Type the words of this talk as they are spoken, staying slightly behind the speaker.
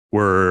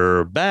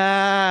We're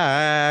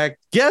back.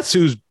 Guess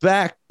who's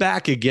back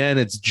again?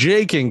 It's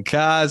Jake and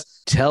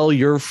Kaz. Tell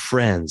your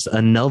friends.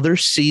 Another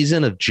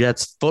season of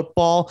Jets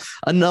football.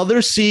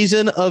 Another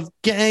season of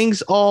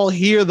Gangs All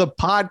Here. The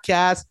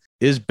podcast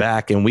is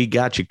back, and we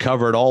got you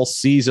covered all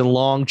season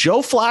long.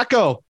 Joe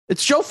Flacco.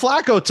 It's Joe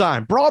Flacco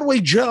time.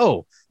 Broadway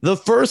Joe. The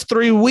first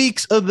 3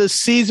 weeks of the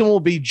season will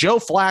be Joe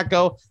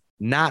Flacco,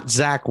 not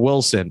Zach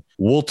Wilson.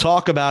 We'll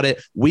talk about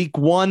it. Week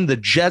 1, the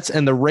Jets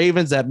and the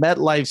Ravens at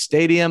MetLife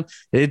Stadium.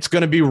 It's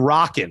going to be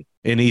rocking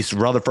in East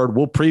Rutherford.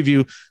 We'll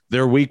preview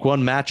their Week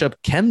 1 matchup.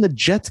 Can the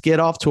Jets get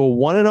off to a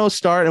 1-0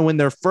 start and win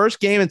their first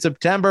game in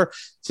September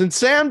since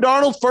Sam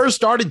Darnold first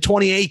started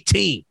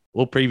 2018?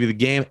 We'll preview the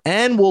game,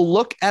 and we'll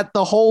look at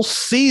the whole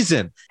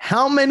season.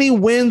 How many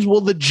wins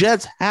will the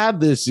Jets have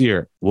this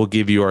year? We'll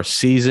give you our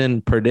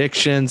season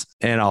predictions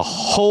and a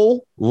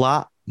whole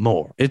lot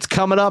more. It's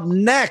coming up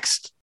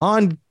next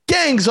on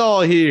Gangs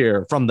All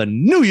Here from the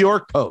New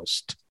York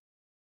Post.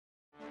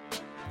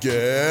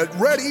 Get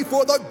ready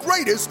for the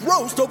greatest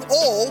roast of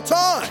all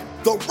time,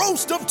 the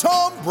Roast of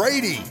Tom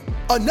Brady,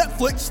 a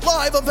Netflix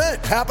live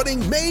event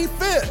happening May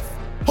 5th.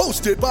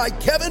 Hosted by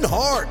Kevin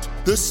Hart,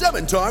 the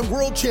 7-time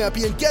world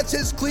champion gets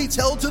his cleats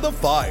held to the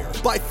fire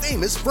by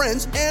famous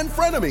friends and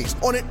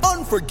frenemies on an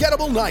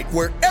unforgettable night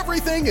where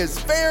everything is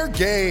fair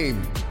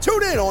game.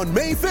 Tune in on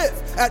May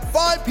 5th at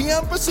 5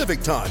 p.m.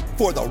 Pacific time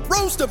for the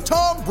Roast of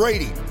Tom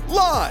Brady,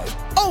 live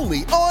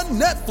only on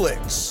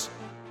Netflix.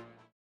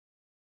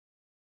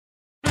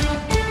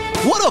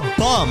 What a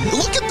bum.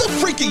 Look at the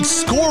freaking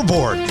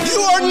scoreboard.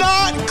 You are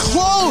not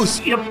close.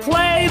 You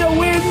play to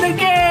win the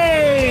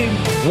game.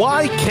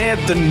 Why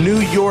can't the New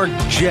York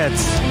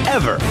Jets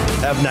ever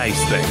have nice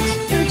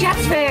things? You're a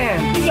Jets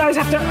fan. You guys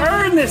have to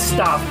earn this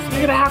stuff.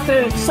 You're going to have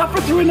to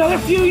suffer through another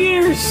few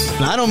years.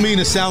 I don't mean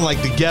to sound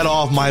like the get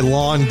off my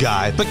lawn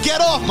guy, but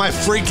get off my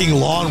freaking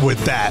lawn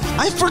with that.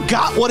 I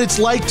forgot what it's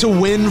like to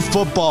win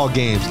football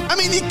games. I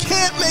mean, you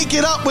can't make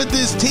it up with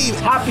this team.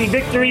 Happy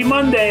Victory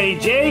Monday,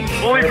 Jake.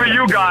 Only for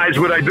you guys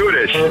would I do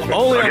this.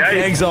 Only on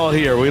Gangs All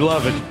Here. We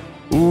love it.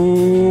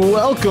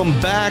 Welcome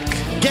back.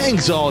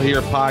 Gangs All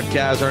Here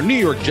podcast, our New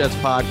York Jets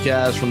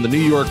podcast from the New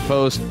York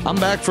Post. I'm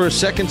back for a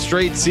second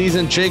straight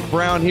season. Jake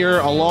Brown here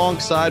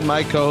alongside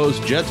my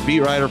co-host, Jets beat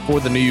writer for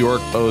the New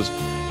York Post,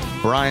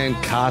 Brian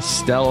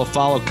Costello.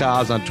 Follow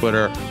Kaz on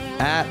Twitter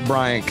at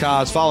Brian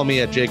Kaz. Follow me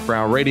at Jake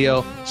Brown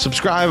Radio.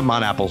 Subscribe. I'm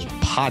on Apple's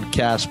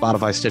podcast,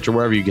 Spotify, Stitcher,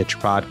 wherever you get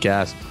your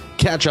podcasts.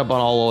 Catch up on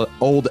all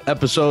old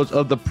episodes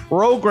of the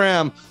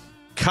program.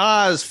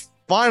 Kaz,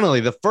 finally,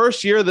 the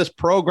first year of this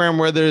program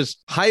where there's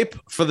hype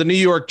for the New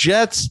York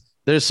Jets.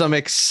 There's some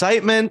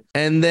excitement,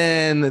 and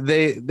then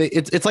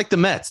it's like the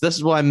Mets. This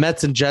is why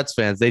Mets and Jets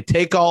fans, they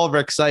take all of our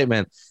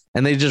excitement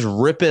and they just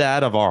rip it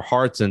out of our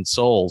hearts and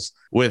souls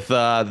with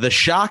the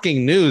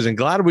shocking news. And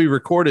glad we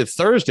recorded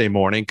Thursday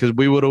morning because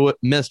we would have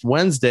missed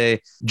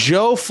Wednesday.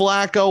 Joe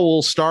Flacco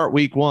will start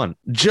week 1.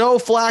 Joe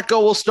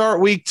Flacco will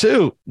start week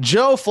 2.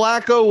 Joe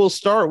Flacco will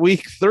start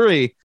week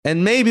 3.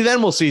 And maybe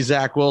then we'll see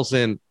Zach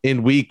Wilson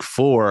in week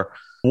 4.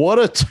 What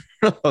a turn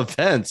of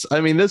events.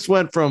 I mean, this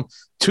went from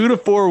 2 to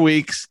 4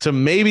 weeks to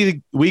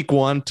maybe week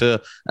 1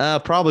 to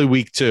probably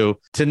week 2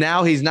 to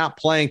now he's not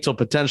playing till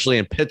potentially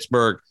in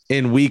Pittsburgh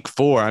in week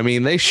 4. I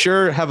mean, they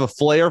sure have a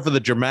flair for the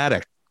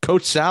dramatic.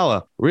 Coach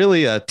Saleh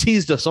really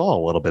teased us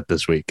all a little bit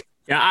this week.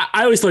 Yeah,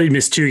 I always thought he'd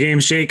miss 2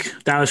 games, Jake.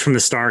 That was from the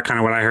start. Kind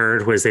of what I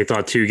heard was they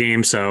thought 2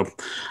 games. So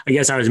I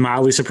guess I was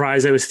mildly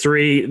surprised it was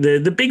 3.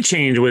 The big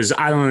change was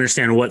I don't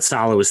understand what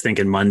Saleh was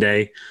thinking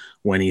Monday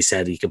when he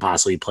said he could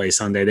possibly play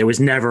Sunday. There was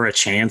never a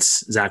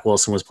chance Zach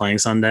Wilson was playing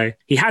Sunday.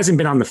 He hasn't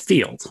been on the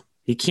field.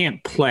 He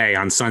can't play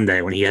on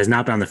Sunday when he has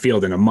not been on the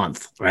field in a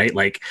month, right?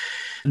 Like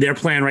their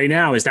plan right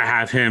now is to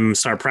have him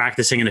start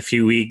practicing in a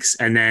few weeks.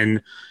 And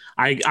then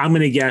I'm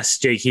going to guess,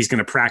 Jake, he's going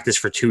to practice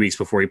for 2 weeks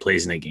before he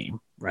plays in a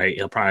game, right?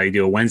 He'll probably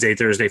do a Wednesday,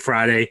 Thursday,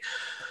 Friday,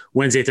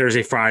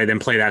 then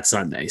play that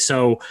Sunday.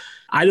 So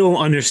I don't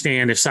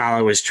understand if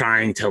Saleh was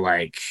trying to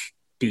like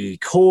be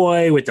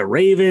coy with the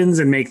Ravens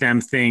and make them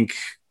think,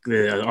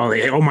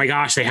 oh my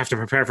gosh, they have to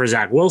prepare for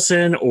Zach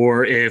Wilson,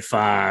 or if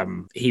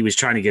he was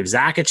trying to give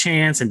Zach a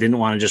chance and didn't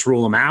want to just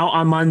rule him out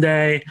on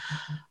Monday.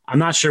 I'm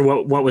not sure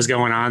what was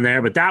going on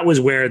there, but that was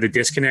where the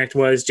disconnect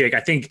was, Jake.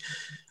 I think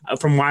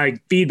from my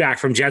feedback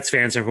from Jets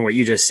fans and from what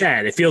you just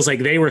said, it feels like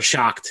they were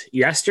shocked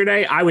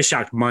yesterday. I was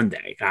shocked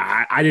Monday.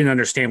 I didn't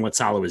understand what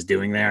Saleh was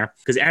doing there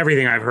because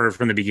everything I've heard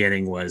from the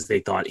beginning was they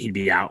thought he'd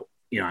be out,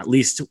 at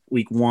least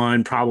week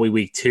 1, probably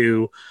week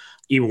 2.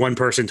 Even one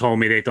person told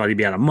me they thought he'd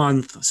be out a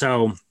month.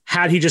 So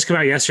had he just come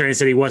out yesterday and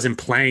said he wasn't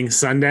playing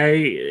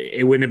Sunday,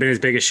 it wouldn't have been as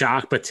big a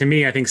shock. But to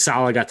me, I think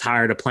Saleh got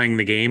tired of playing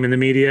the game in the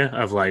media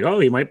of like, oh,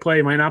 he might play,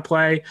 he might not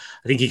play.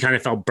 I think he kind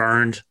of felt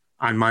burned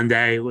on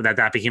Monday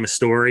that became a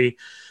story.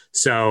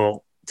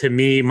 So to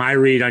me, my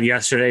read on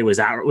yesterday was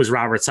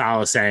Robert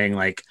Saleh saying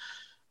like,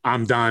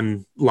 I'm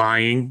done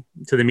lying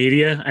to the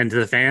media and to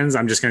the fans.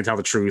 I'm just going to tell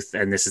the truth,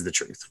 and this is the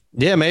truth.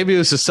 Yeah, maybe it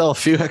was to sell a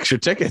few extra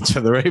tickets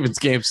for the Ravens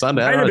game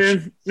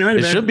Sunday.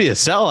 It should be a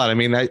sellout. I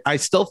mean, I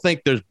still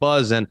think there's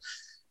buzz, and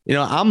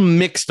I'm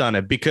mixed on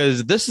it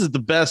because this is the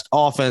best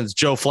offense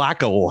Joe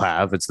Flacco will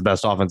have. It's the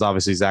best offense,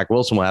 obviously, Zach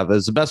Wilson will have.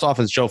 It's the best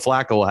offense Joe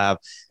Flacco will have,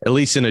 at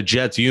least in a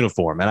Jets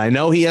uniform. And I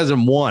know he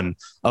hasn't won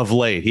of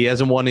late. He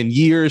hasn't won in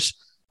years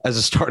as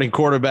a starting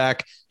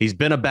quarterback. He's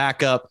been a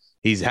backup.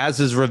 He has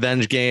his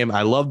revenge game.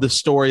 I love the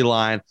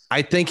storyline.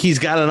 I think he's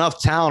got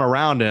enough talent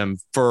around him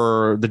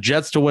for the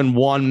Jets to win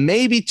one,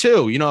 maybe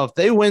two. If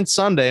they win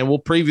Sunday, and we'll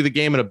preview the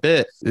game in a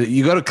bit,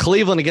 you go to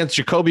Cleveland against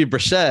Jacoby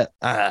Brissett.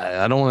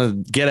 I don't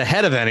want to get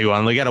ahead of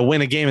anyone. They got to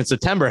win a game in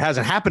September. It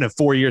hasn't happened in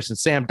 4 years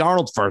since Sam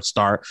Darnold's first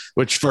start,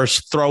 which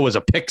first throw was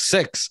a pick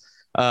six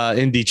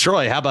in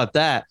Detroit. How about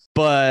that?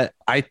 But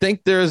I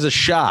think there's a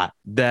shot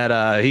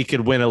that he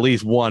could win at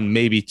least one,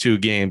 maybe two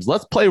games.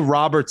 Let's play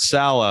Robert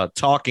Saleh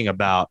talking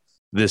about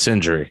this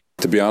injury.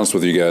 To be honest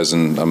with you guys,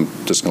 and I'm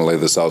just going to lay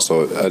this out,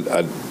 so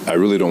I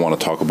really don't want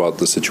to talk about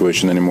the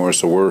situation anymore.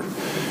 So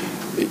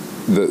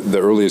the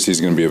earliest he's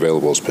going to be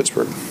available is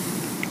Pittsburgh.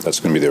 That's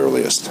going to be the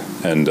earliest.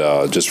 And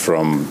just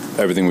from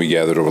everything we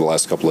gathered over the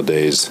last couple of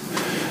days,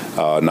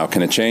 now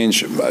can it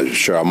change?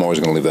 Sure, I'm always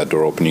going to leave that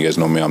door open. You guys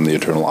know me, I'm the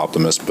eternal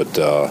optimist, but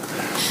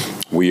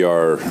we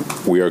are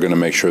going to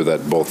make sure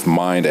that both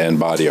mind and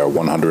body are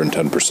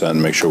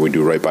 110%, make sure we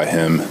do right by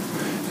him.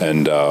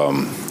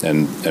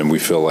 And we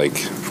feel like,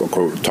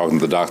 talking to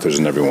the doctors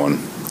and everyone,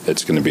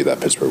 it's going to be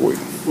that Pittsburgh week.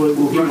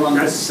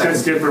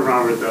 That's different,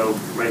 Robert, though,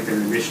 right,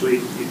 than initially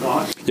you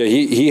thought? Yeah,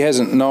 he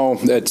hasn't. No,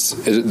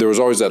 there was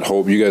always that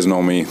hope. You guys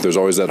know me. There's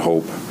always that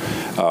hope.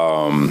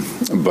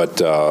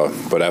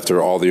 But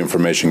after all the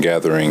information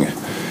gathering,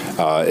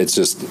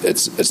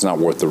 it's not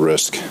worth the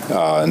risk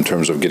in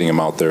terms of getting him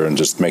out there and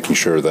just making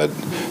sure that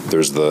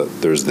there's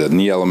the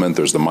knee element,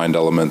 there's the mind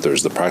element,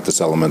 there's the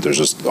practice element, there's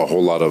just a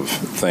whole lot of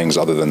things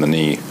other than the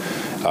knee.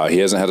 He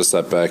hasn't had a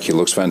setback. He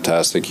looks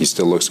fantastic. He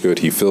still looks good.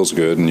 He feels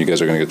good, and you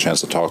guys are going to get a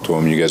chance to talk to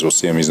him. You guys will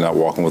see him. He's not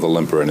walking with a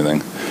limp or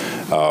anything.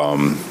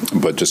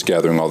 But just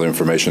gathering all the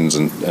information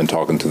and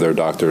talking to their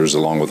doctors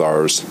along with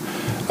ours,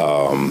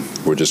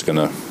 we're just going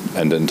to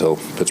end it until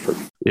Pittsburgh.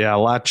 Yeah, a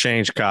lot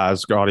changed,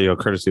 Kaz. Audio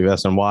courtesy of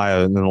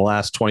SNY in the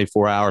last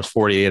 24 hours,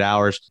 48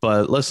 hours.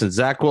 But listen,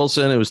 Zach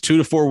Wilson, it was 2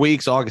 to 4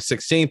 weeks, August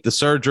 16th, the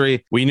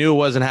surgery. We knew it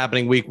wasn't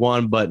happening week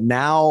one, but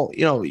now,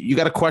 you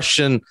got to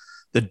question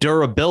the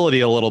durability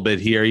a little bit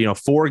here.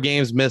 4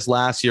 games missed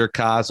last year.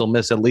 Kaz will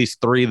miss at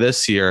least 3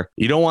 this year.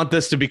 You don't want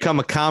this to become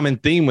a common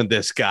theme with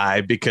this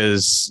guy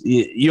because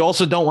you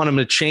also don't want him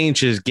to change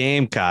his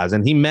game, Kaz.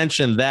 And he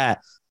mentioned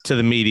that to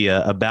the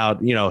media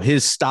about,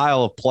 his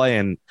style of play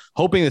and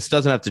hoping this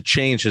doesn't have to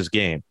change his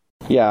game.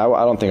 Yeah,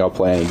 I don't think I'll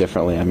play any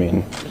differently. I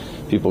mean,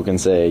 people can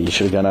say you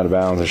should have gone out of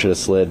bounds or should have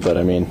slid, but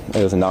I mean,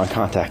 it was a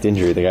non-contact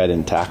injury. The guy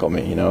didn't tackle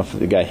me. If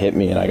the guy hit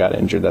me and I got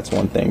injured, that's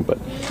one thing. But,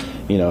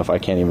 if I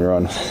can't even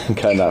run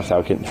cut enough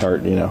without getting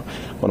hurt,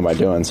 what am I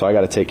doing? So I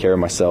got to take care of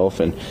myself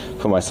and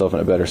put myself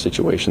in a better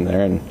situation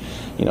there. And,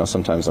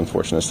 sometimes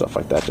unfortunate stuff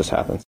like that just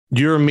happens.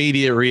 Your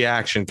immediate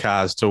reaction,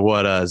 Kaz, to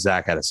what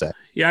Zach had to say?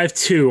 Yeah, I have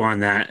 2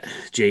 on that,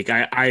 Jake.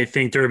 I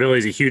think durability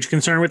is a huge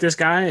concern with this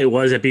guy. It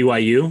was at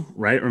BYU,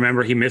 right?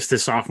 Remember, he missed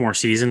his sophomore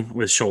season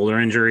with shoulder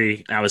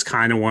injury. That was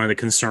kind of one of the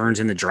concerns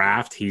in the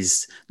draft.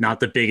 He's not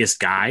the biggest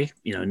guy,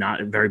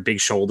 not very big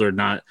shouldered,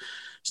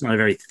 he's not a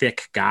very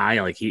thick guy.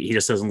 Like he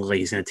just doesn't look like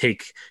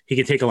he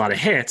can take a lot of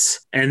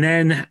hits. And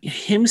then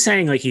him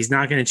saying like he's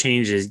not going to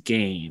change his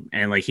game.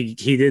 And like he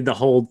did the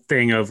whole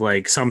thing of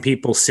like, some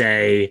people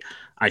say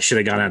I should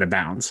have gone out of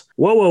bounds.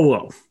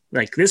 Whoa.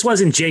 Like this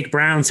wasn't Jake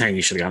Brown saying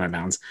you should have gone out of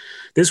bounds.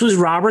 This was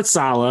Robert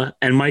Saleh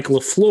and Mike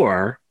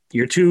LaFleur,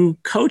 your 2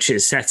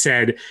 coaches, that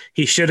said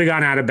he should have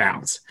gone out of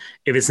bounds.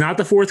 If it's not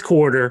the 4th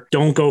quarter,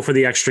 don't go for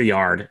the extra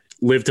yard.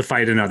 Live to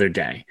fight another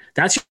day.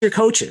 That's your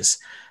coaches.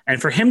 And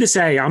for him to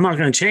say, I'm not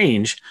going to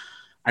change,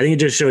 I think it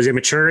just shows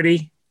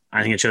immaturity.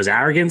 I think it shows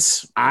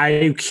arrogance.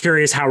 I'm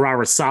curious how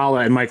Robert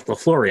Saleh and Mike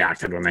LaFleur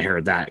reacted when they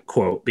heard that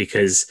quote,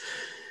 because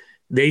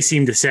they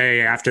seem to say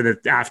after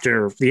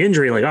the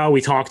injury, like, oh, we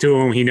talked to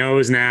him. He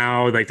knows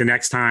now, like the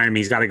next time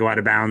he's got to go out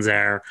of bounds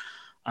there.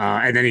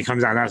 And then he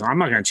comes out and says, I'm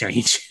not going to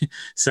change.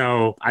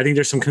 So I think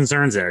there's some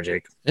concerns there,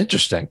 Jake.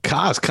 Interesting.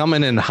 Kaz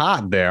coming in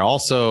hot there.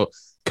 Also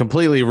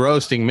completely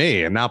roasting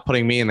me and not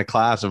putting me in the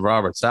class of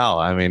Robert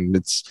Saleh. I mean,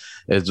 it's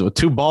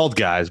 2 bald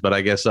guys, but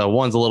I guess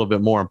one's a little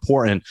bit more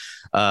important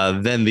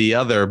than the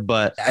other.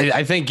 But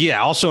I think,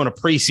 also in a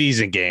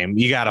preseason game,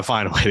 you got to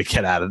find a way to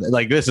get out of it.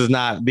 Like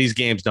these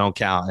games don't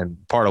count. And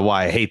part of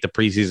why I hate the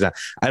preseason,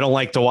 I don't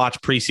like to watch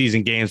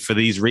preseason games for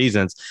these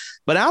reasons.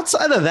 But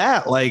outside of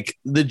that, like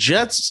the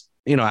Jets,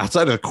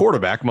 outside of the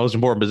quarterback, most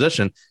important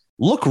position,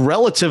 look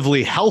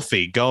relatively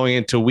healthy going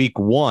into week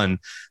 1,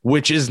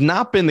 which has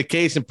not been the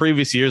case in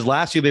previous years.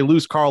 Last year, they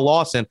lose Carl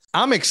Lawson.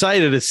 I'm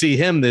excited to see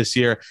him this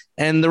year.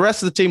 And the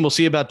rest of the team will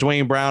see about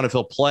Dwayne Brown if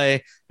he'll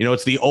play.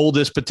 It's the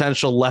oldest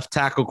potential left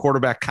tackle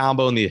quarterback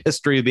combo in the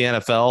history of the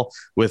NFL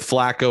with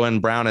Flacco and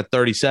Brown at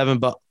 37,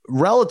 but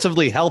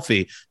relatively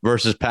healthy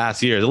versus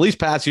past years, at least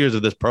past years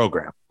of this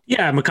program.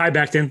 Yeah, Mekhi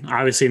Becton,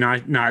 obviously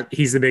not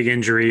he's the big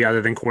injury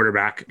other than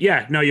quarterback.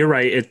 Yeah, no, you're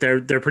right.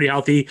 They're pretty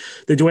healthy.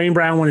 The Dwayne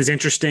Brown one is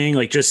interesting.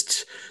 Like,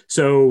 just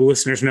so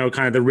listeners know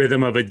kind of the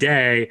rhythm of a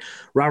day,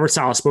 Robert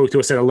Saleh spoke to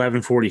us at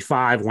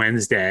 11:45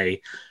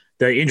 Wednesday.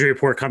 The injury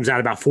report comes out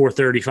about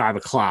 4:30, 5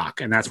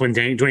 o'clock, and that's when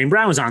Dwayne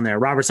Brown was on there.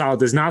 Robert Saleh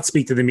does not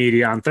speak to the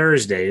media on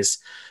Thursdays,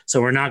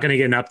 so we're not going to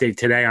get an update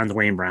today on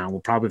Dwayne Brown.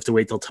 We'll probably have to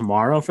wait till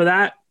tomorrow for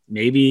that.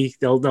 Maybe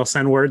they'll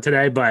send word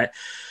today, but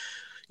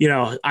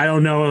I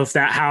don't know if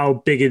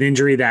how big an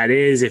injury that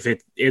is. If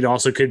it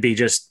also could be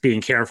just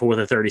being careful with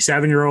a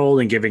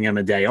 37-year-old and giving him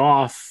a day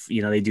off.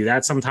 They do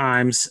that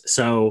sometimes.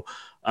 So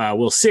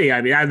we'll see.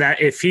 I mean,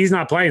 if he's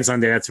not playing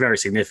Sunday, that's very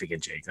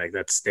significant, Jake. Like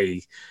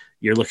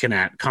you're looking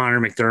at Connor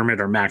McDermott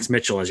or Max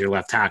Mitchell as your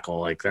left tackle.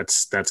 Like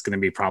that's going to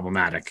be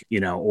problematic,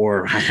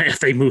 or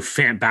if they move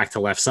Fant back to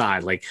left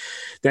side, like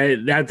that's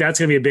going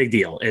to be a big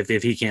deal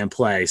if he can't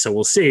play. So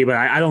we'll see. But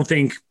I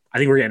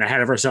think we're getting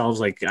ahead of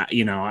ourselves. Like,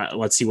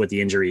 let's see what the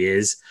injury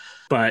is.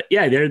 But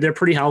yeah, they're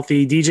pretty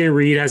healthy. DJ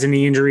Reed has a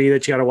knee injury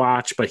that you got to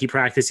watch, but he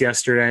practiced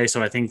yesterday,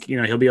 so I think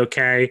he'll be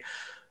okay.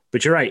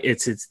 But you're right,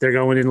 it's they're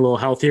going in a little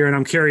healthier, and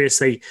I'm curious.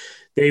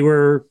 They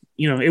were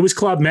it was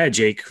Club Med,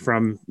 Jake,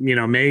 from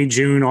May,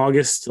 June,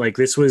 August. Like,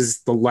 this was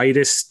the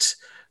lightest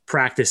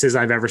practices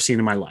I've ever seen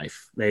in my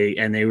life.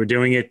 They were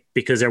doing it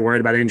because they're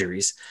worried about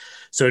injuries.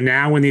 So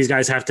now when these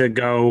guys have to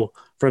go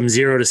from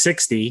 0 to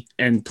 60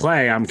 and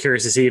play, I'm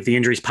curious to see if the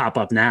injuries pop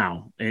up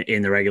now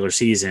in the regular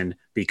season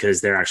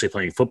because they're actually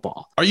playing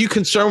football. Are you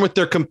concerned with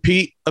their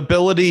compete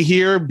ability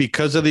here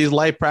because of these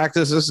light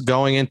practices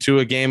going into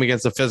a game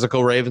against a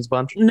physical Ravens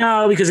bunch?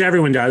 No, because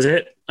everyone does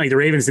it. Like, the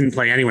Ravens didn't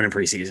play anyone in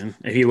preseason.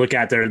 If you look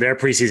at their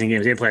preseason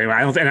games, they didn't play.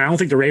 I don't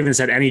think the Ravens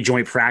had any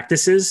joint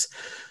practices.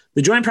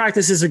 The joint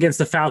practices against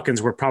the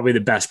Falcons were probably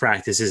the best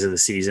practices of the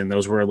season.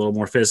 Those were a little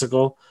more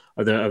physical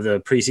of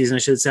the preseason, I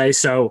should say.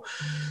 So,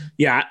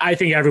 yeah, I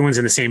think everyone's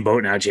in the same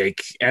boat now,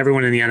 Jake.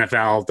 Everyone in the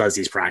NFL does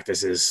these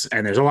practices,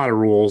 and there's a lot of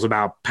rules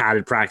about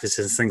padded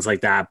practices and things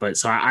like that. But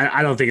so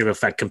I don't think it'll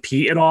affect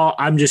compete at all.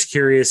 I'm just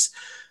curious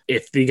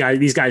if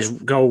these guys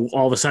go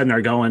all of a sudden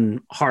are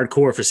going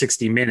hardcore for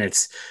 60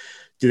 minutes.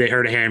 Do they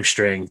hurt a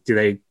hamstring? Do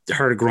they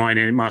hurt a groin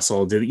and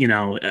muscle? Do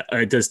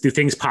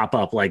things pop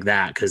up like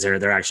that because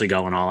they're actually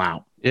going all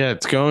out? Yeah,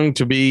 it's going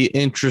to be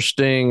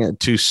interesting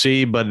to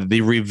see, but the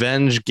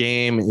revenge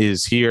game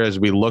is here as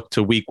we look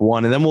to week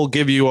 1, and then we'll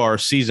give you our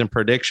season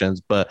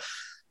predictions. But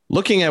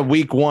looking at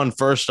week 1,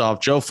 first off,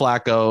 Joe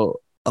Flacco,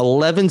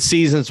 11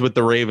 seasons with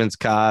the Ravens,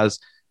 Kaz,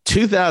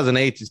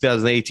 2008 to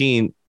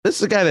 2018. This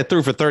is a guy that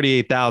threw for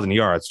 38,000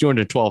 yards,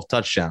 212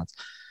 touchdowns.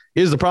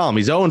 Here's the problem.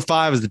 He's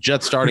 0-5 as the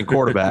Jets starting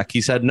quarterback.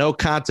 He's had no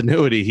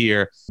continuity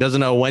here. Doesn't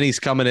know when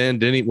he's coming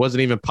in. Wasn't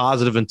even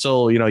positive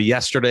until,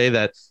 yesterday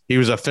that he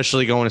was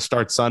officially going to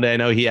start Sunday. I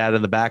know he had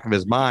in the back of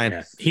his mind.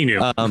 Yeah, he knew.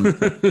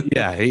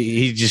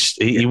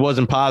 He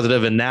wasn't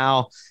positive. And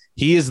now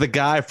he is the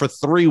guy for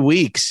 3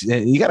 weeks.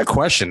 You got a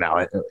question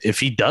now if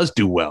he does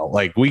do well,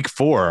 like week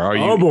 4. Are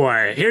you? Oh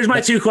boy, here's my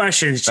 2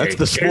 questions, Jake. That's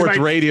the sports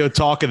radio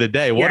talk of the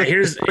day. What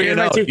here's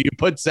my 2. Do you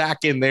put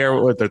Zach in there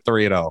with the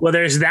 3-0? Well,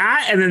 there's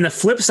that, and then the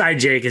flip side,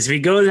 Jake, is if he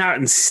goes out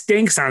and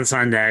stinks on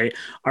Sunday,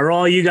 are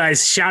all you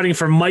guys shouting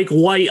for Mike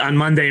White on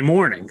Monday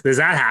morning? Does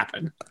that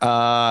happen?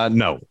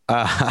 No.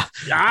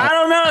 I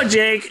don't know,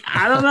 Jake.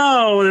 I don't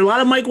know. There are a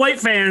lot of Mike White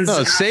fans.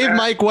 No, save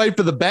Mike White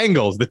for the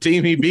Bengals, the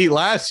team he beat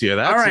last year.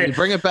 That's all right.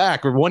 Bring it back.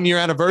 1 year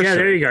anniversary. Yeah,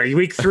 there you go.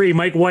 Week 3,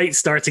 Mike White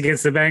starts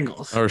against the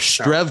Bengals. Or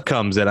Strev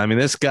comes in. I mean,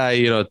 this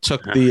guy,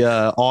 took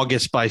the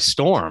August by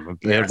storm.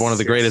 They had one of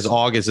the greatest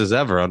Augusts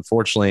ever.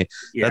 Unfortunately,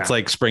 that's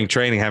like spring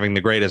training having the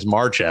greatest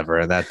March ever,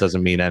 and that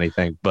doesn't mean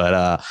anything.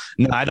 But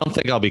no, I don't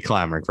think I'll be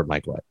clamoring for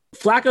Mike White.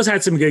 Flacco's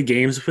had some good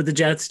games with the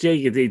Jets,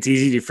 Jake. It's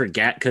easy to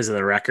forget because of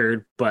the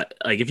record. But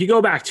like, if you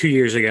go back 2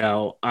 years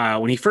ago,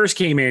 when he first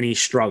came in, he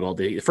struggled.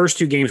 The first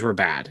 2 games were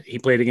bad. He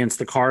played against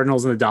the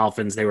Cardinals and the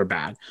Dolphins. They were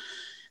bad.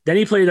 Then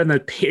he played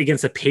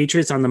against the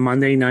Patriots on the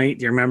Monday night.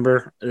 Do you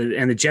remember?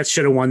 And the Jets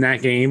should have won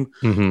that game.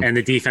 Mm-hmm. And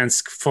the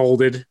defense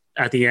folded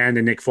at the end,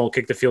 and Nick Folk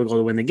kicked the field goal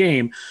to win the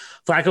game.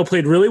 Flacco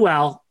played really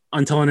well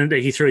until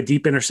he threw a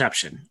deep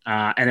interception.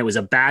 And it was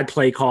a bad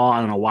play call.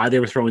 I don't know why they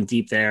were throwing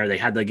deep there. They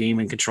had the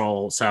game in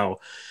control. So,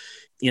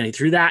 he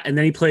threw that. And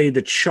then he played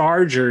the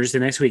Chargers the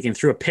next week and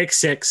threw a pick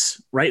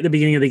 6 right at the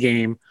beginning of the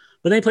game.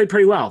 But they played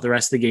pretty well the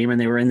rest of the game,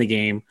 and they were in the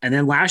game. And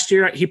then last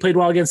year, he played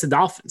well against the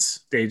Dolphins.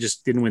 They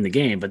just didn't win the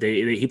game, but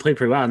he played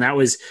pretty well. And that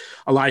was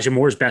Elijah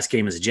Moore's best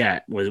game as a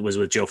Jet, was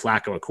with Joe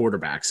Flacco at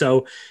quarterback.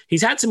 So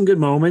he's had some good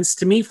moments.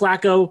 To me,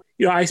 Flacco,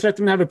 I expect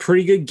him to have a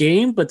pretty good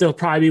game, but there'll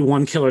probably be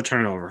one killer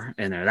turnover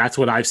in there. That's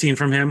what I've seen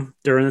from him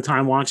during the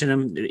time watching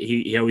him.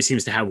 He always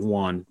seems to have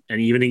one.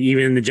 And even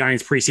in the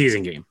Giants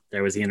preseason game,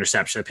 there was the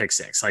interception of pick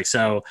 6.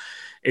 So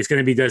it's going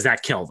to be, does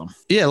that kill them?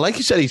 Yeah, like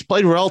you said, he's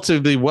played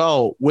relatively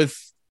well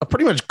with a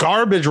pretty much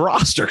garbage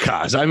roster,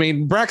 cause I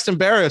mean, Braxton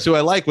Berrios, who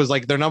I like, was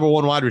like their number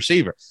one wide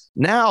receiver.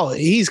 Now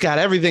he's got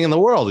everything in the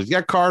world. He's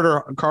got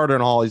Carter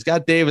and Hall. He's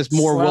got Davis,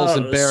 Moore,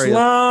 Wilson,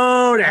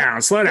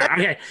 Berrios. Slow down.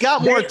 Okay,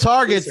 got more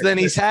targets than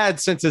he's had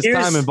since his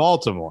time in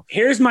Baltimore.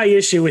 Here's my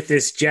issue with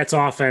this Jets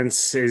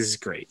offense is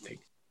great.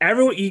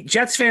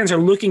 Jets fans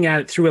are looking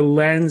at it through a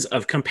lens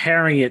of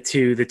comparing it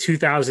to the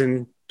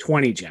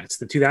 2020 Jets,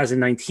 the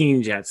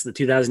 2019 Jets, the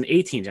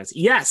 2018 Jets.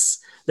 Yes,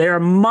 they are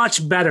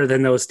much better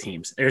than those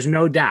teams. There's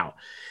no doubt.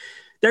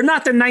 They're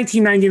not the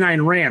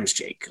 1999 Rams,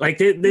 Jake. Like,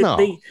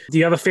 do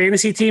you have a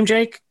fantasy team,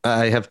 Jake?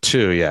 I have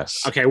two,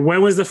 yes. Okay,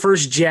 when was the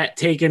first Jet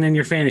taken in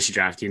your fantasy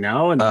draft? You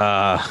know? And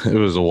it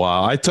was a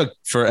while. I took,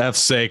 for F's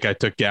sake,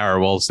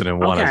 Garrett Wilson and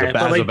one as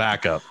a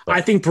backup. But.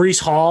 I think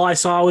Breece Hall I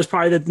saw was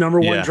probably the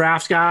number one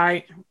draft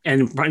guy.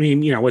 And I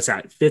mean, what's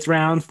that? 5th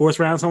round, 4th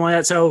round, something like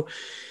that. So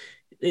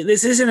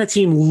this isn't a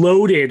team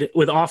loaded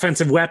with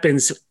offensive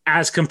weapons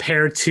as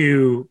compared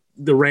to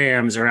the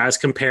Rams or as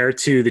compared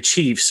to the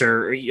Chiefs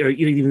or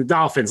even the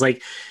Dolphins.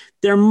 Like,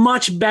 they're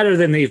much better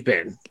than they've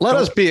been. Let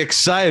us be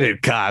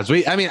excited, Kaz.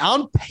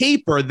 On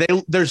paper,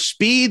 there's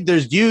speed,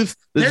 there's youth.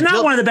 They're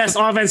not one of the best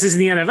offenses in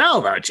the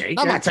NFL, though, Jake.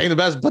 I'm not saying the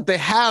best, but they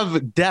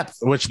have depth,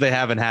 which they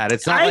haven't had.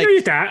 It's not I agree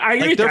with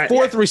that. Their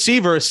fourth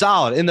receiver is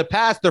solid. In the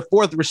past, their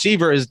fourth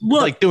receiver is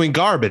doing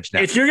garbage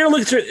now. If you're going to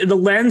look through the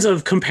lens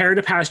of compared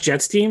to past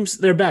Jets teams,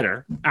 they're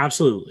better.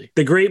 Absolutely.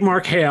 The great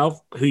Mark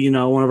Hale, who,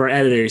 one of our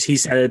editors, he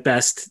said it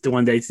best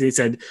one day. He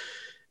said,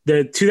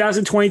 the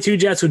 2022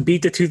 Jets would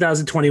beat the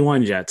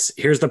 2021 Jets.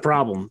 Here's the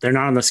problem. They're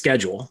not on the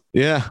schedule.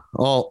 Yeah.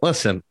 Well,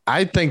 listen,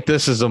 I think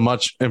this is a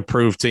much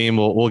improved team.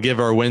 We'll give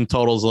our win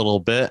totals a little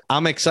bit.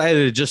 I'm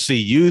excited to just see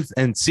youth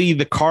and see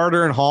the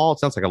Carter and Hall. It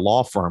sounds like a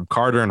law firm.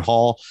 Carter and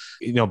Hall,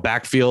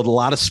 backfield, a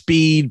lot of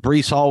speed.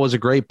 Breece Hall was a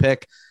great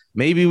pick.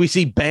 Maybe we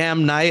see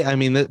Bam Knight. I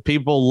mean,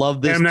 people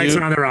love this Bam Knight's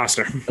not on the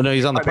roster. No,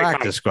 he's on the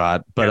practice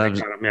squad.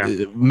 But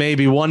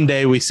maybe one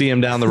day we see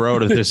him down the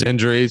road if there's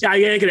injuries. Yeah,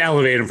 I could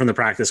elevate him from the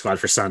practice squad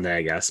for Sunday,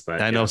 I guess.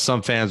 But I know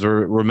some fans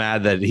were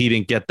mad that he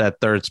didn't get that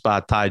third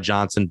spot. Ty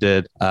Johnson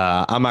did.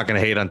 I'm not going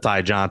to hate on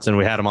Ty Johnson.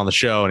 We had him on the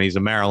show, and he's a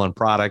Maryland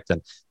product,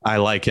 and I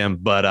like him.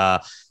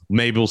 But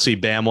maybe we'll see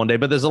Bam one day,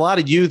 but there's a lot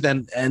of youth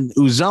and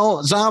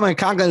Uzama and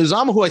Kanka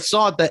Uzama, who I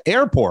saw at the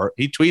airport.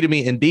 He tweeted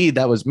me, indeed,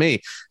 that was me.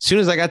 As soon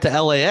as I got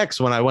to LAX,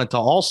 when I went to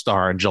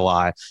All-Star in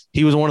July,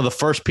 he was one of the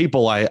first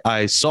people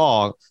I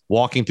saw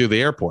walking through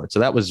the airport. So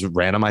that was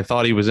random. I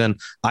thought he was in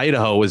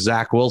Idaho with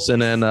Zach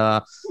Wilson and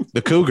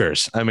the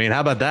Cougars. I mean,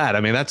 how about that?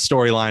 I mean, that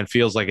storyline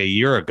feels like a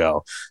year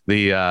ago.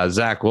 The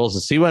Zach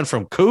Wilson, he went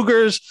from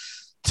Cougars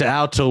to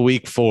out till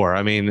week 4.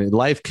 I mean,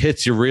 life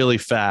hits you really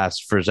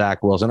fast for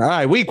Zach Wilson. All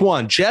right, week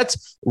 1,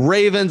 Jets,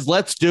 Ravens.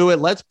 Let's do it.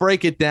 Let's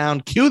break it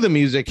down. Cue the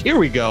music. Here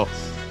we go.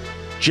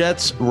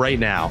 Jets right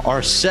now are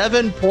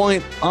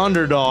 7-point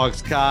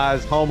underdogs,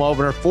 Kaz. Home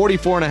opener,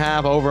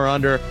 44.5 over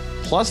under,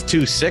 plus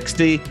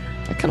 260.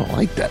 I kind of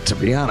like that, to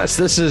be honest.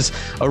 This is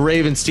a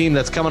Ravens team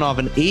that's coming off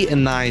an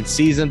 8-9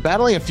 season,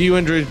 battling a few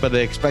injuries, but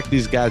they expect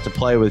these guys to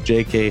play with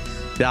J.K.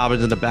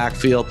 Dobbins in the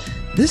backfield.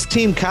 This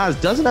team, Kaz,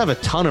 doesn't have a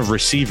ton of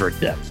receiver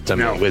depth to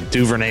me with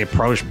Duvernay,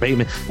 Proche,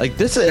 Bateman. Like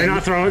this, they're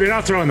not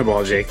throwing the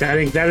ball, Jake. That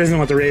isn't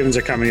what the Ravens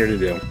are coming here to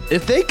do.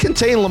 If they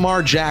contain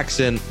Lamar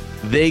Jackson,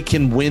 they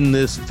can win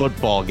this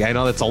football game. I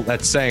know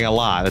that's saying a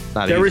lot. It's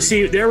not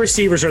easy. Their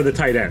receivers are the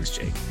tight ends,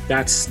 Jake.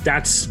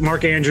 That's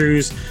Mark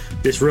Andrews,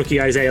 this rookie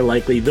Isaiah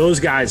Likely. Those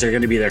guys are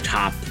going to be their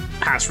top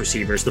pass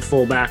receivers. The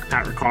fullback,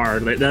 Pat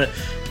Ricard.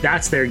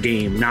 That's their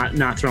game,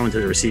 not throwing to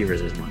the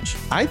receivers as much.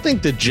 I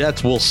think the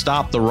Jets will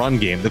stop the run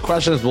game. The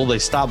question is, will they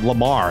stop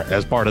Lamar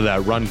as part of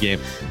that run game?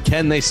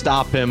 Can they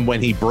stop him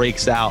when he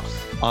breaks out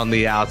on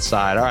the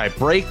outside? All right,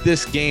 break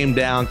this game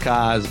down,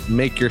 Kaz.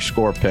 Make your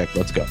score pick.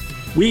 Let's go.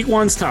 Week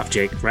 1's tough,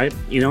 Jake, right?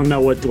 You don't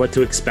know what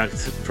to expect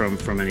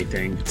from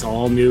anything. It's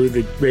all new.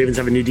 The Ravens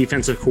have a new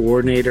defensive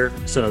coordinator,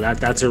 so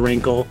that's a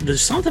wrinkle.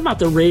 There's something about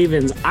the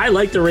Ravens. I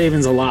like the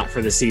Ravens a lot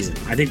for the season.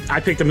 I think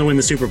I picked them to win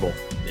the Super Bowl,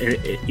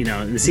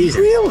 in the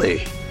season.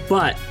 Really?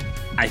 But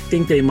I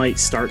think they might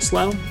start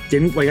slow.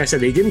 Like I said,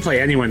 they didn't play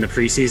anyone in the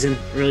preseason,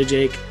 really,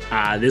 Jake.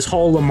 This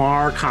whole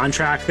Lamar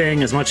contract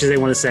thing, as much as they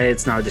want to say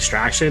it's not a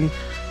distraction,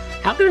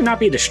 how could it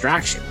not be a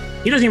distraction?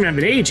 He doesn't even have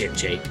an agent,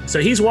 Jake.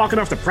 So he's walking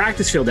off the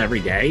practice field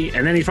every day,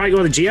 and then he's probably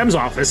going to the GM's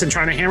office and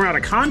trying to hammer out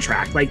a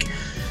contract. Like,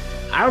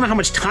 I don't know how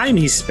much time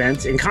he's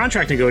spent in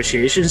contract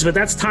negotiations, but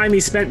that's time he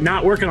spent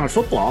not working on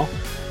football.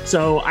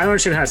 So I don't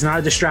understand how it's not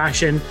a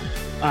distraction.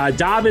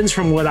 Dobbins,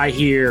 from what I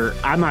hear,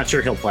 I'm not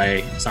sure he'll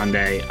play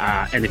Sunday.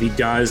 And if he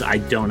does, I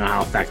don't know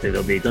how effective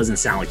he'll be. It doesn't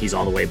sound like he's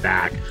all the way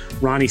back.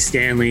 Ronnie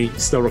Stanley,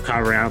 still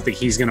recovering. I don't think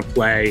he's going to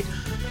play.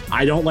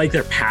 I don't like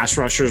their pass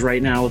rushers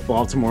right now with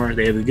Baltimore.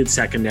 They have a good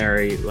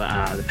secondary.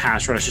 The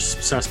pass rush is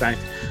suspect.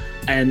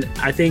 And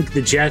I think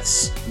the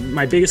Jets,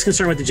 my biggest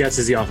concern with the Jets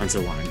is the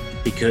offensive line,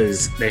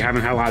 because they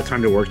haven't had a lot of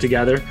time to work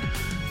together.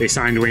 They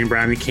signed Dwayne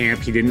Brown in camp.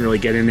 He didn't really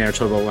get in there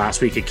until the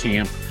last week of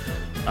camp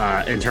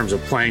in terms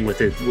of playing with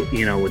it,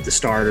 with the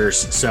starters.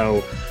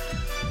 So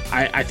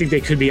I think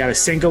they could be out of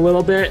sync a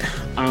little bit,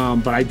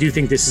 but I do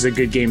think this is a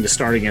good game to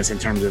start against in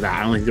terms of that.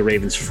 I don't think the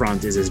Ravens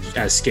front is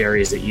as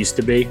scary as it used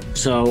to be.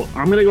 So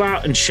I'm going to go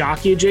out and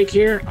shock you, Jake,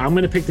 here. I'm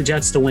going to pick the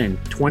Jets to win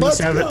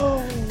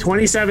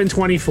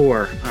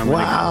 27-24.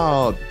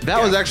 Wow.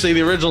 That was actually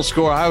the original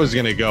score I was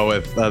going to go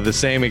with, the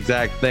same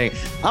exact thing.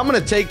 I'm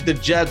going to take the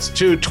Jets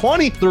to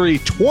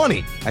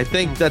 23-20. I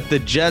think that the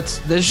Jets,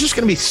 there's just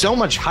going to be so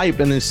much hype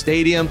in this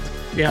stadium.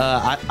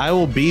 Yeah. I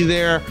will be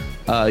there.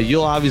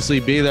 You'll obviously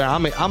be there.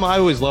 I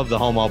always love the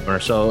home opener,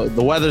 so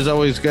the weather's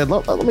always good.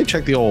 Let me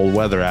check the old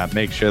weather app,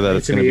 make sure that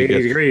it's going to be 80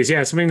 good. degrees.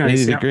 Yeah, it's going to be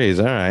nice. 80 degrees.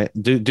 All right.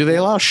 Do they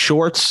allow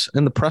shorts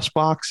in the press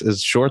box?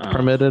 Is shorts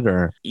permitted,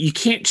 or you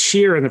can't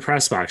cheer in the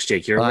press box,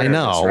 Jake? I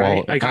know. This,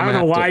 right? Well, I don't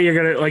know why you're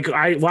gonna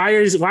why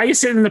are you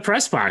sitting in the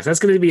press box? That's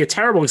going to be a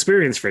terrible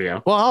experience for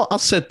you. Well, I'll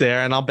sit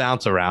there and I'll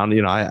bounce around.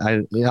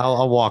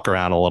 I'll walk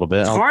around a little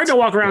bit. It's hard to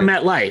walk around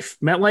MetLife.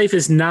 MetLife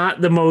is not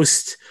the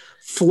most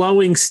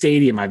flowing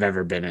stadium I've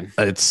ever been in.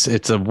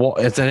 It's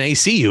an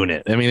AC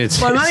unit. I mean,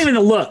 it's not even the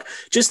look.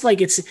 Just like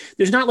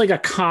there's not like a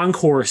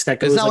concourse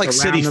that goes. It's not like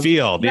Citi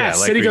Field. Yeah,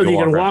 Citi Field. You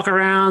can walk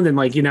around and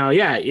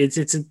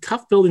it's a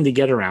tough building to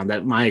get around.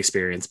 That my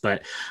experience,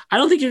 but I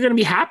don't think you're going to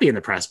be happy in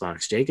the press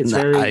box, Jake. It's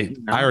I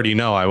already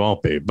know I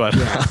won't be, but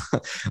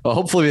well,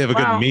 hopefully we have a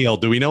good meal.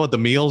 Do we know what the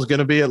meal is going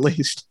to be at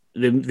least?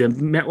 The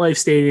MetLife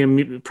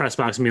Stadium press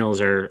box meals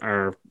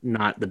are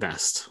not the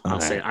best. I'll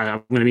say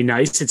I'm going to be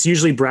nice. It's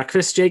usually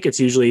breakfast, Jake.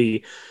 It's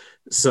usually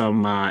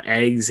some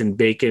eggs and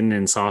bacon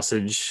and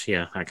sausage.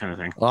 Yeah, that kind of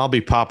thing. Well, I'll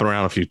be popping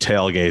around a few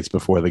tailgates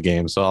before the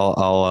game, so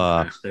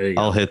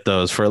I'll hit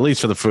those for at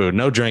least for the food.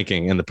 No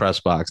drinking in the press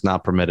box,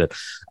 not permitted.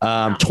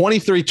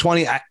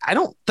 23-20. I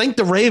don't think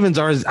the Ravens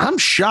are. I'm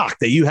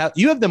shocked that you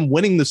have them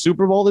winning the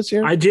Super Bowl this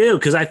year. I do,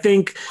 because I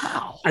think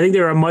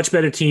they're a much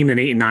better team than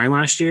 8-9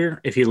 last year.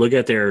 If you look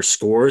at their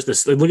scores,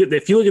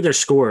 if you look at their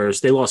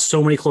scores, they lost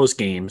so many close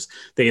games.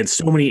 They had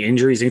so many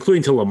injuries,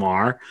 including to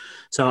Lamar.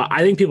 So I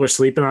think people are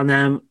sleeping on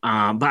them.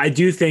 But I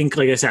do think,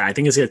 like I said, I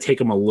think it's going to take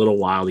them a little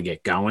while to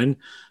get going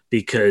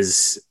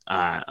because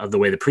of the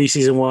way the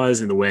preseason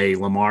was and the way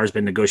Lamar's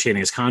been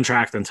negotiating his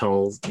contract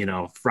until,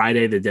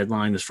 Friday. The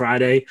deadline is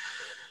Friday.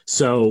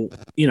 So,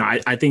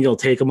 I think it'll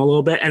take them a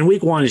little bit. And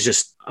week one is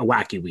just a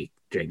wacky week,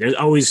 Jake. There's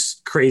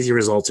always crazy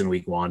results in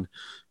week one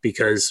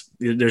because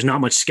there's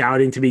not much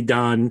scouting to be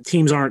done.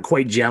 Teams aren't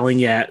quite gelling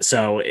yet.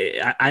 So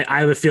I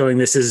have a feeling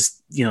this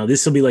is,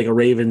 this will be like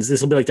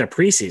this will be like their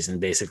preseason,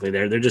 basically.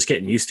 They're just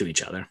getting used to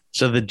each other.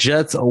 So the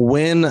Jets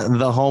win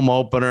the home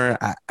opener.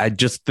 I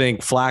just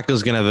think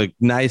Flacco's going to have a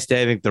nice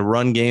day. I think the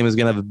run game is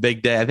going to have a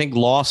big day. I think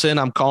Lawson,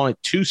 I'm calling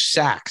it 2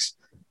 sacks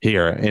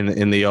here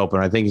in the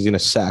opener. I think he's going to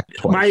sack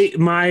twice.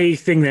 My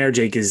thing there,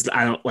 Jake, is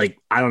I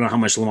don't know how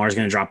much Lamar's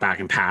going to drop back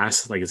and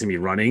pass. Like it's going to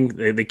be running.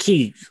 The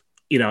key,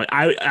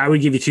 I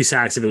would give you 2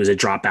 sacks if it was a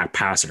drop back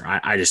passer.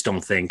 I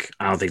don't think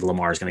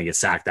Lamar is going to get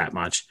sacked that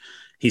much.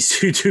 He's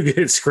too good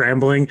at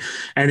scrambling,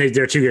 and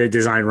they're too good at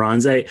design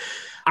runs.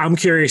 I'm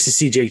curious to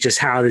see, Jake, just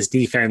how this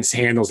defense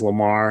handles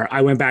Lamar.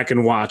 I went back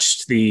and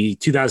watched the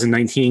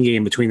 2019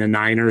 game between the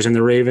Niners and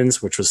the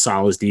Ravens, which was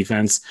Saleh's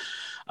defense.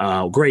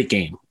 Great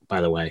game,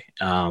 by the way.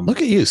 Look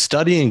at you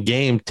studying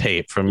game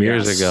tape from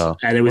years ago.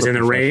 And it was in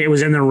the rain. It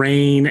was in the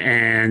rain,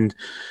 and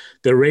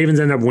the Ravens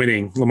ended up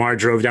winning. Lamar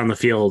drove down the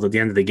field at the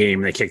end of the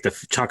game.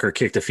 Tucker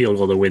kicked a field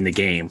goal to win the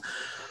game.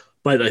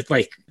 But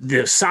like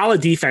the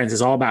solid defense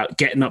is all about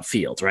getting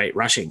upfield, right?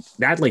 Rushing.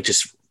 That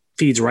just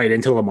feeds right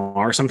into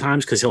Lamar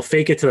sometimes because he'll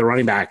fake it to the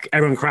running back.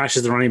 Everyone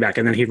crashes the running back,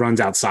 and then he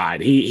runs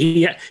outside.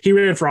 He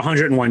ran for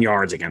 101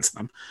 yards against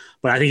them,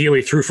 but I think he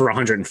only threw for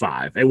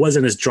 105. It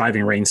wasn't his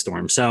driving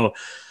rainstorm. So I'm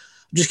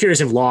just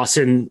curious if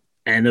Lawson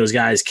and those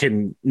guys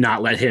can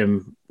not let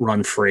him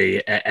run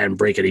free and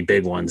break any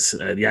big ones.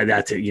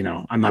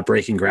 I'm not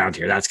breaking ground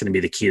here. That's going to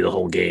be the key to the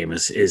whole game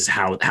is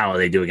how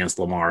they do against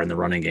Lamar in the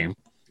running game.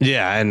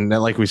 Yeah, and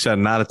like we said,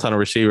 not a ton of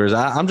receivers.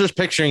 I'm just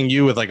picturing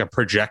you with like a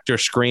projector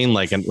screen,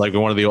 like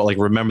one of the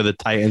Remember the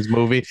Titans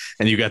movie,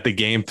 and you got the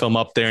game film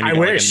up there, and you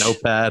got like a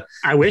notepad.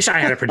 I wish I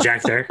had a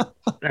projector.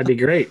 That'd be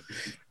great.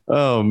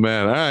 Oh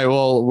man! All right.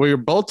 Well, we're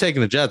both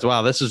taking the Jets.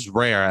 Wow, this is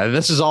rare. And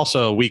this is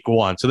also week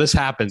one, so this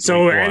happens.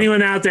 So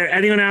anyone out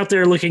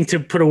there looking to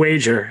put a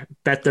wager,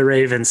 bet the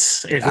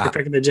Ravens if they're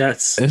picking the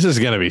Jets. This is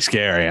going to be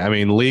scary. I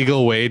mean,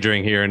 legal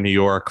wagering here in New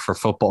York for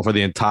football for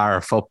the entire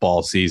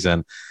football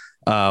season.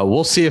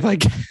 We'll see if I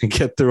can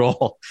get through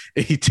all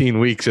 18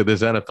 weeks of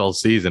this NFL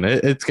season.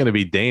 It's going to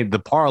be the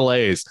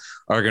parlays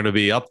are going to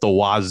be up the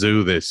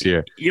wazoo this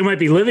year. You might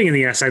be living in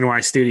the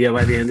SNY studio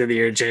by the end of the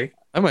year, Jake.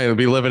 I might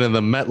be living in the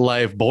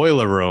MetLife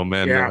boiler room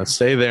and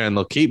stay there, and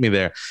they'll keep me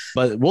there.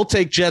 But we'll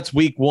take Jets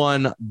week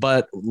one.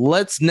 But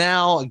let's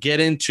now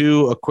get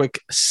into a quick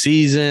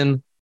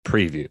season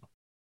preview.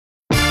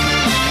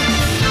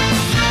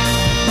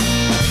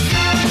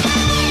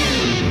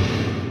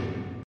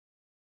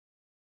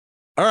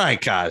 All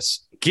right,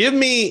 guys, give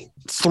me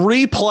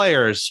 3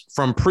 players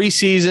from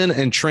preseason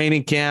and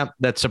training camp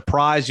that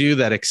surprised you,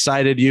 that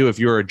excited you if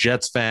you're a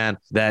Jets fan,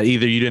 that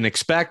either you didn't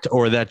expect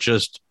or that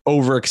just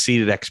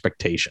overexceeded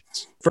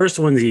expectations. First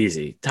one's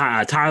easy.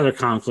 Tyler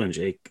Conklin,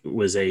 Jake,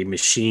 was a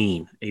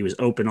machine. He was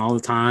open all the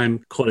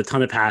time, caught a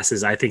ton of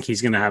passes. I think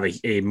he's going to have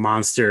a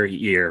monster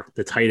year.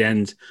 The tight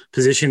end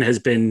position has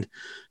been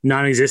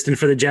non-existent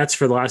for the Jets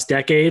for the last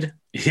decade.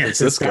 Yeah, it's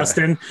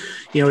disgusting.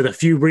 With a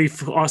few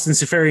brief, Austin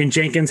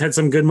Seferian-Jenkins had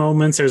some good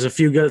moments. There's a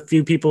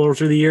few people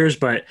through the years,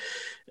 but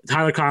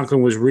Tyler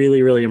Conklin was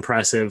really, really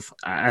impressive.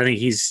 I think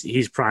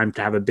he's primed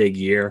to have a big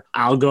year.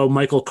 I'll go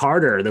Michael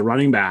Carter, the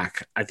running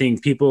back. I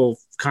think people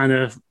kind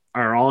of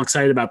are all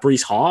excited about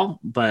Breece Hall,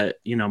 but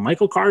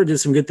Michael Carter did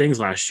some good things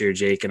last year,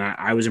 Jake, and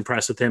I was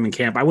impressed with him in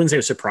camp. I wouldn't say I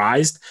was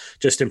surprised,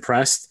 just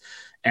impressed.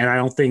 And I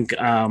don't think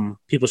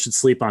people should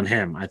sleep on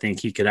him. I think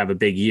he could have a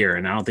big year,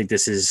 and I don't think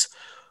this is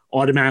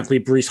automatically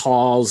Breece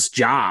Hall's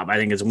job. I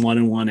think it's 1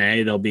 and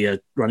 1A. There'll be a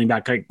running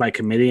back by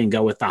committee and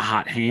go with the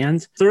hot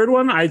hand. Third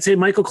one, I'd say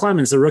Michael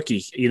Clemens, the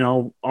rookie.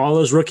 All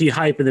those rookie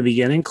hype in the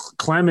beginning.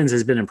 Clemens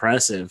has been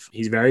impressive.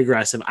 He's very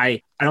aggressive.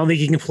 I don't think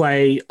he can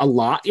play a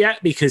lot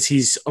yet because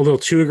he's a little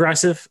too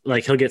aggressive.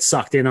 Like he'll get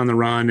sucked in on the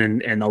run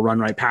and they'll run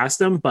right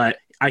past him. But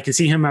I can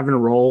see him having a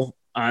role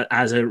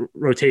as a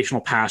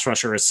rotational pass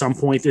rusher at some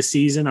point this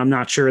season. I'm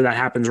not sure that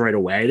happens right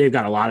away. They've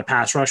got a lot of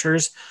pass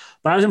rushers.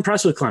 But I was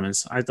impressed with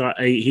Clemens. I thought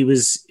he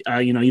was,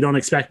 you don't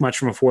expect much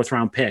from a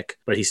 4th-round pick,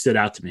 but he stood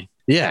out to me.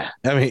 Yeah,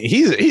 I mean,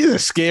 he's a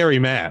scary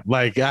man.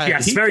 Like,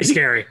 yes, very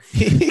scary.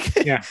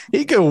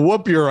 He can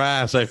whoop your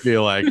ass. I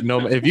feel like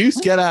if you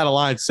get out of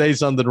line, say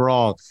something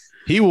wrong,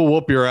 he will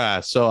whoop your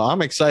ass. So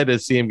I'm excited to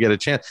see him get a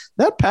chance.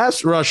 That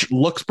pass rush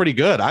looks pretty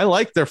good. I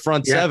like their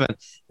front 7,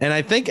 and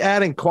I think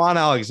adding Quan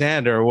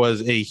Alexander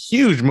was a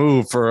huge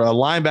move for a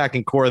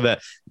linebacking core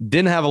that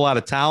didn't have a lot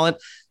of talent.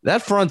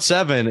 That front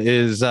 7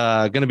 is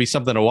going to be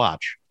something to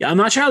watch. Yeah, I'm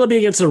not sure how they'll be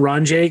against the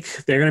run, Jake.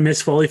 They're going to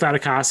miss Foley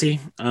Fatukasi,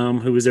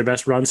 who was their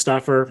best run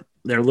stuffer.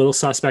 They're a little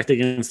suspect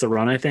against the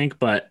run, I think,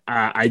 but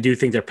I do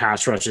think their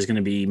pass rush is going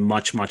to be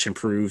much, much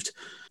improved.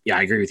 Yeah,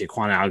 I agree with you.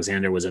 Quan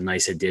Alexander was a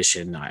nice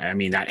addition. I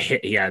mean, that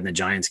hit he had in the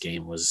Giants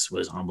game was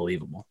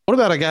unbelievable. What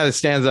about a guy that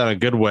stands out in a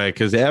good way?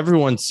 Because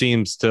everyone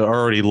seems to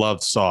already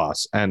love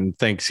Sauce and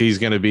thinks he's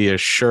going to be a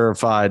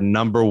surefire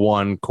number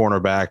 1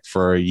 cornerback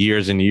for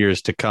years and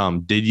years to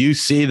come. Did you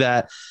see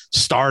that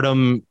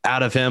stardom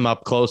out of him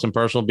up close and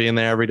personal, being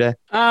there every day?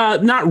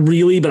 Not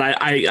really, but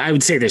I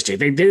would say this, Jake.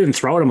 They didn't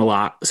throw at him a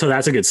lot, so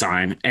that's a good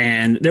sign.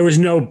 And there was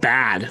no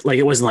bad. Like,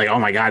 it wasn't like, oh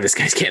my God, this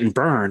guy's getting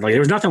burned. Like, there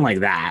was nothing like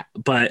that.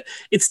 But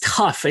it's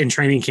tough in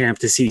training camp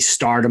to see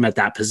stardom at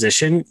that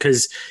position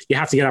because you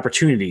have to get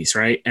opportunities,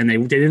 right? And they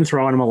didn't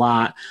throw at him a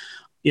lot.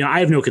 I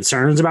have no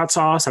concerns about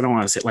Sauce. I don't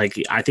want to say, like,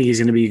 I think he's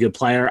going to be a good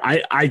player.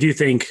 I do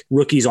think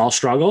rookies all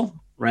struggle,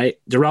 right?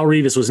 Darrelle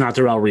Revis was not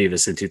Darrelle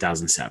Revis in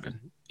 2007.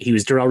 He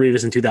was Darrelle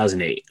Revis in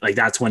 2008. Like,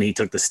 that's when he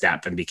took the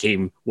step and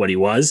became what he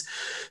was.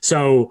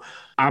 So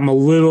I'm a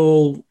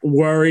little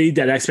worried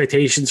that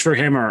expectations for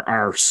him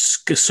are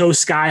so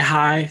sky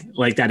high,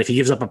 like that if he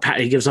gives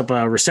up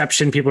a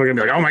reception, people are going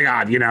to be like, oh my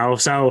God,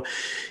 So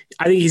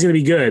I think he's going to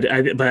be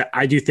good. But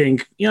I do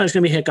think, there's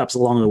going to be hiccups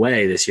along the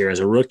way this year as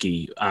a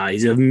rookie.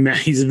 He's a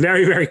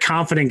very, very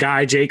confident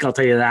guy, Jake. I'll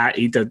tell you that.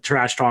 The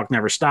trash talk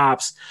never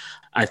stops.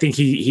 I think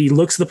he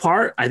looks the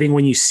part. I think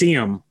when you see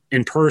him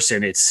in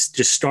person, it's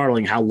just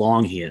startling how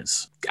long he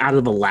is out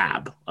of the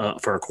lab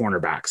for a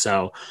cornerback.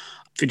 So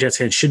the Jets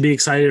fans should be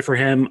excited for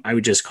him. I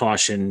would just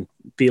caution,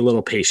 be a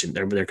little patient.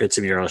 There could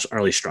be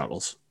early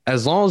struggles.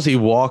 As long as he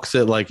walks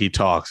it like he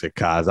talks it,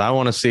 Kaz. I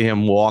want to see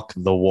him walk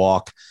the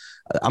walk.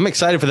 I'm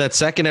excited for that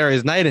secondary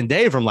as night and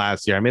day from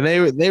last year. I mean,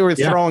 they were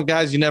throwing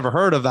guys you never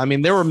heard of. I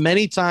mean, there were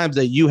many times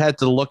that you had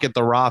to look at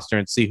the roster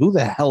and see who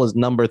the hell is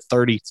number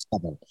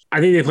 37. I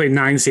think they played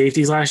 9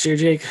 safeties last year,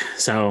 Jake.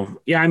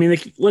 So, yeah, I mean,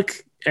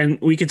 look,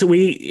 and we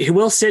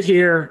will sit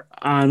here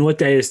on what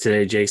day is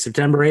today, Jake?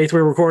 September 8th,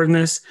 we're recording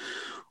this.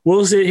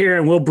 We'll sit here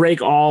and we'll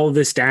break all of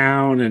this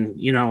down and,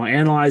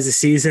 analyze the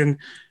season.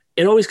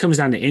 It always comes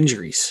down to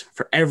injuries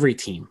for every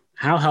team.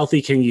 How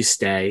healthy can you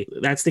stay?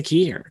 That's the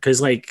key here.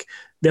 Because,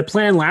 the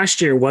plan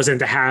last year wasn't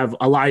to have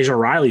Elijah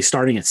Riley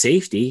starting at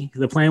safety.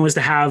 The plan was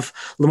to have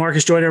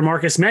LaMarcus Joyner and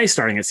Marcus May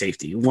starting at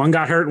safety. One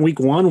got hurt in week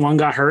 1, one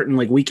got hurt in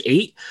week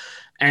 8.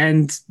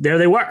 And there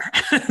they were.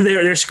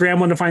 they're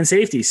scrambling to find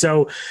safety.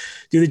 So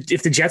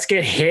if the Jets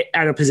get hit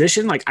at a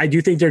position, I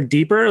do think they're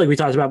deeper, like we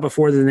talked about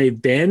before, than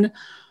they've been.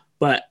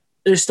 But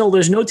there's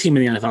no team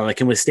in the NFL that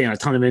can withstand a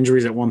ton of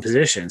injuries at one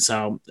position.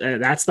 So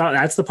that's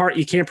the part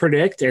you can't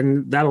predict,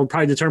 and that'll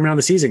probably determine how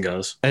the season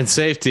goes. And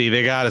safety,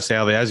 they got to stay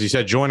healthy. As you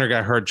said, Joyner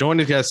got hurt.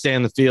 Joyner's got to stay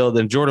in the field,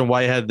 and Jordan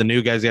Whitehead, the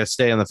new guy's got to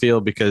stay on the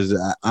field because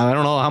I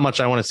don't know how much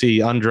I want to see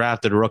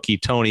undrafted rookie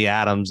Tony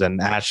Adams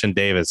and Ashton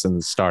Davis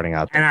and starting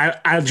out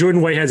there. And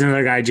Jordan Whitehead's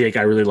another guy, Jake,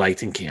 I really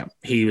liked in camp.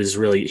 He was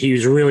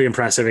really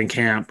impressive in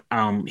camp.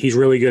 He's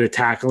really good at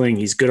tackling.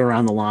 He's good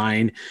around the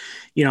line.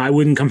 I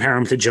wouldn't compare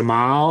him to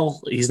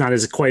Jamal. He's not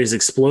quite as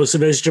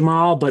explosive as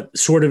Jamal, but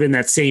sort of in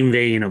that same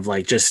vein of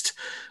just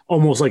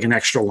almost like an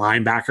extra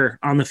linebacker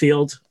on the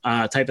field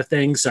type of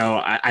thing.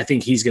 So I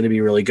think he's going to be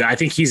really good. I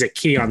think he's a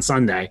key on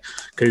Sunday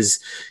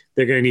because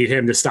they're going to need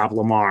him to stop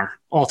Lamar.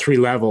 All three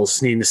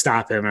levels needing to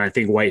stop him, and I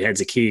think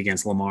Whitehead's a key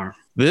against Lamar.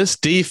 This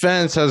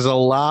defense has a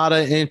lot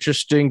of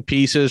interesting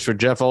pieces for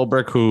Jeff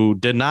Ulbrich, who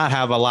did not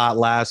have a lot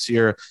last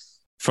year.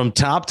 From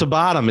top to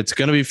bottom, it's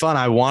going to be fun.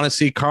 I want to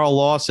see Carl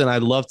Lawson.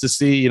 I'd love to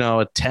see,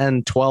 a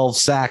 10, 12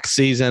 sack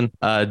season.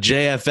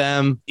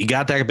 JFM, he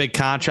got that big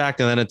contract,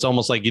 and then it's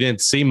almost like you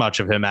didn't see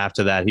much of him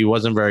after that. He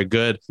wasn't very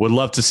good. Would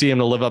love to see him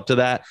to live up to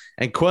that.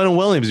 And Quentin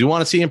Williams, you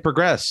want to see him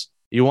progress.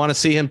 You want to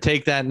see him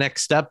take that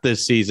next step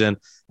this season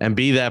and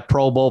be that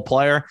Pro Bowl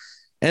player.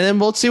 And then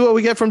we'll see what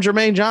we get from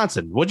Jermaine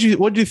Johnson. What'd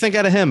you think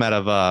out of him out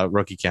of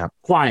rookie camp?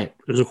 Quiet.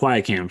 It was a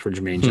quiet camp for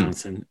Jermaine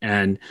Johnson.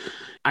 And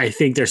I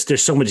think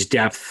there's so much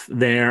depth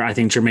there. I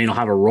think Jermaine will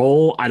have a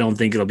role. I don't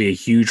think it'll be a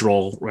huge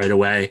role right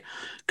away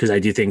because I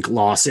do think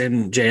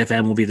Lawson,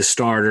 JFM will be the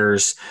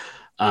starters.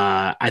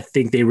 I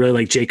think they really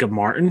like Jacob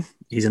Martin.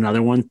 He's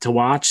another one to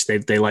watch.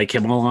 They like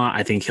him a lot.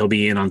 I think he'll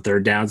be in on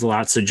third downs a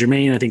lot. So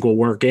Jermaine, I think, will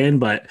work in.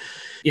 But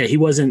yeah, he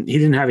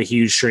didn't have a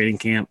huge training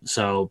camp.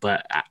 So,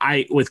 but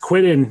with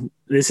Quentin,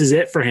 this is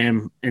it for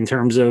him in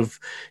terms of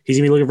he's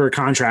going to be looking for a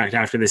contract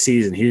after the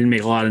season. He didn't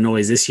make a lot of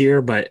noise this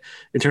year, but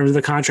in terms of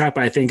the contract,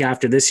 but I think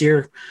after this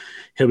year,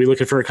 he'll be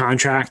looking for a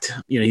contract.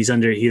 He is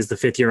the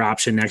 5th-year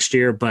option next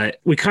year, but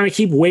we kind of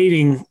keep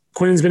waiting.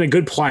 Quinn's been a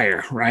good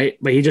player, right?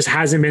 But he just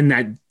hasn't been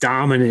that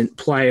dominant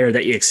player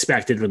that you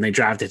expected when they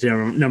drafted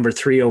him number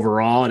 3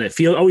 overall. And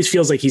it always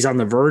feels like he's on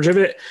the verge of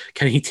it.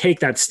 Can he take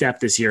that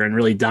step this year and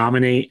really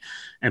dominate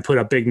and put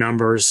up big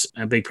numbers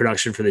and big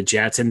production for the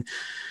Jets? And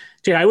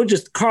Jay,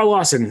 Carl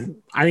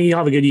Lawson, I think he'll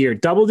have a good year.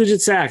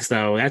 Double-digit sacks,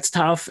 though. That's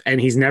tough, and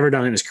he's never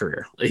done it in his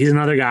career. He's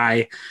another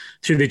guy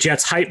through the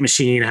Jets hype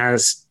machine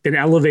has been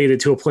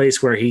elevated to a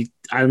place where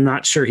I'm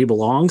not sure he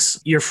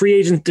belongs. You're free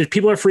agent.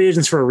 People are free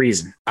agents for a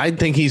reason. I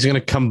think he's going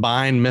to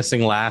combine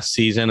missing last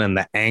season and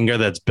the anger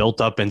that's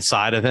built up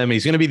inside of him.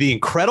 He's going to be the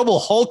Incredible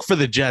Hulk for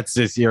the Jets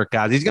this year,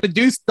 guys. He's going to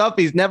do stuff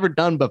he's never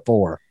done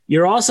before.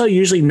 You're also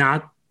usually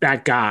not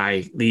that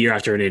guy the year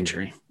after an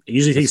injury. It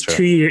usually takes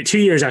 2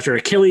 years after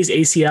Achilles,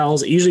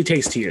 ACLs. It usually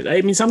takes 2 years.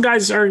 I mean, some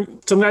guys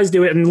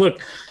do it. And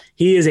look,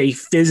 he is a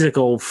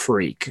physical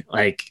freak.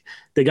 Like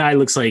the guy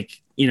looks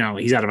like,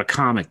 he's out of a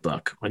comic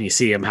book when you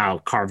see him, how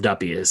carved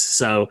up he is.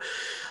 So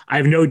I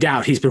have no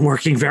doubt he's been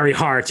working very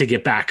hard to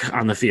get back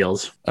on the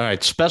field. All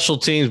right. Special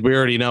teams. We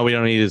already know we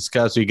don't need to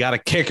discuss. We got a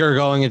kicker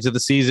going into the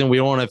season. We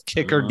don't have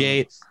kicker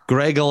gate.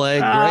 Greg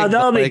Alleg.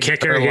 There'll be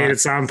kicker gate at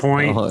some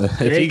point.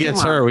 If he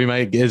gets hurt, we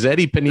might. Is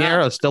Eddie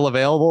Pinheiro still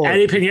available?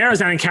 Eddie Pinheiro's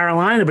down in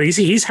Carolina, but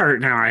he's hurt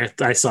now.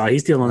 I saw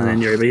he's dealing with an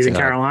injury, but he's in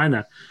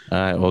Carolina. All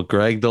right. Well,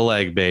 Greg the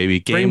leg, baby.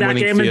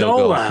 Game-winning field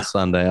goal on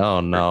Sunday.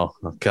 Oh no,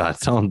 God!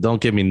 Don't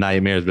give me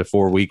nightmares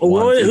before week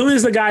 1. Who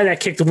is the guy that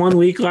kicked 1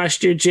 week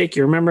last year, Jake?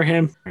 You remember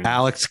him?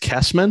 Alex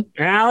Kessman.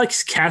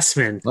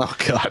 Oh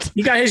God!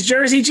 You got his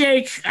jersey,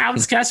 Jake.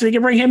 Alex Kessman. You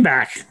can bring him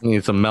back. I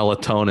need some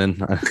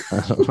melatonin.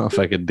 I don't know if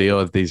I could deal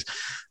with these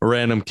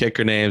random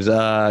kicker names.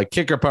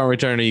 Kicker punt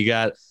returner. You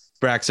got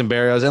Braxton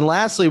Berrios. And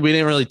lastly, we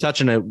didn't really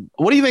touch on it.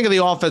 What do you think of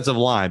the offensive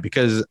line?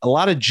 Because a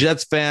lot of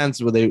Jets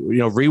fans, where they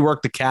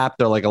rework the cap,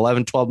 they're like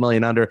 11, 12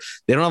 million under.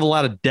 They don't have a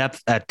lot of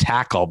depth at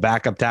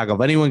backup tackle.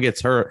 If anyone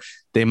gets hurt,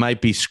 they might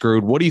be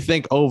screwed. What do you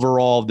think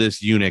overall of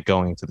this unit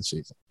going into the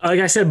season? Like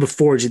I said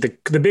before,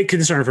 the big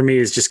concern for me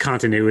is just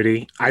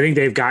continuity. I think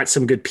they've got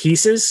some good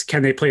pieces.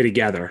 Can they play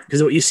together?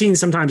 Because what you've seen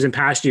sometimes in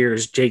past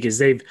years, Jake, is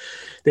they've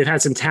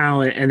had some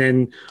talent, and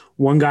then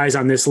one guy's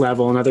on this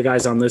level, another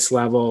guy's on this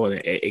level, and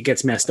it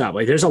gets messed up.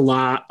 Like there's a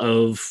lot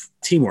of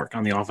teamwork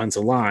on the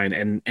offensive line,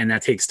 and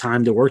that takes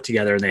time to work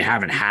together, and they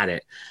haven't had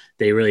it.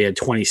 They really had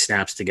 20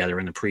 snaps together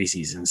in the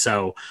preseason.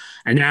 So,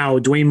 and now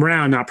Dwayne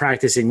Brown not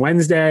practicing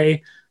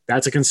Wednesday.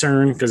 That's a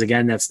concern because,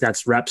 again,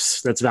 that's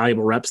reps, that's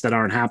valuable reps that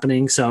aren't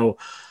happening. So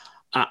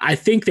I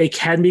think they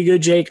can be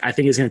good, Jake. I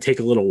think it's going to take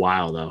a little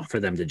while, though, for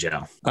them to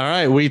gel. All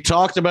right. We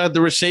talked about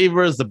the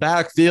receivers, the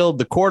backfield,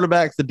 the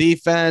quarterback, the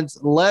defense.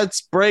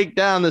 Let's break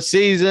down the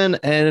season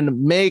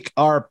and make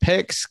our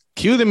picks.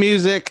 Cue the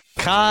music.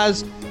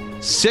 Kaz,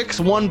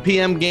 1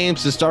 p.m.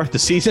 games to start the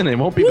season. It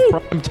won't be the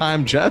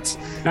primetime Jets.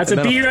 That's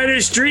a beat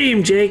writer's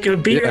dream, Jake. A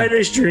beat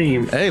writer's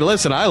dream. Hey,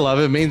 listen, I love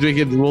it. It means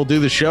we'll do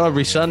the show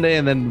every Sunday,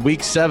 and then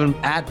week 7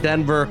 at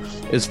Denver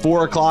is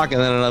 4 o'clock,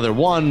 and then another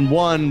 1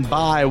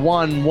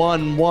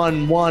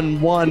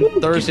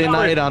 Thursday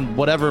night on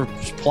whatever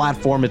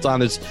platform it's on.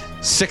 There's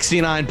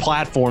 69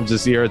 platforms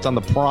this year. It's on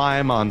the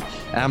Prime, on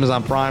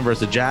Amazon Prime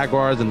versus the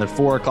Jaguars, and then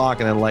 4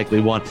 o'clock, and then likely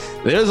 1.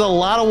 There's a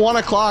lot of 1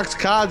 o'clocks,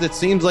 Cod. It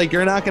seems like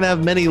you're not going to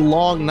have many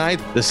long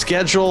nights. The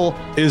schedule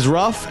is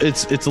rough.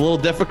 It's a little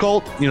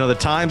difficult. The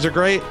times are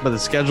great, but the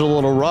schedule a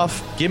little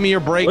rough. Give me your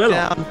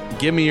breakdown.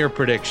 Give me your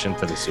prediction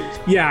for the season.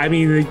 Yeah, I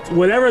mean,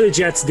 whatever the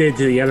Jets did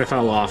to the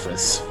NFL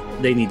office,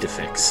 they need to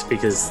fix,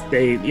 because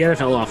the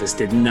NFL office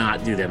did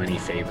not do them any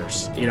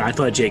favors. I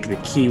thought, Jake, the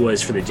key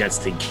was for the Jets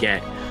to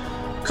get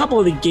a couple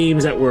of the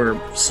games that were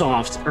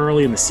soft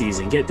early in the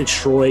season. Get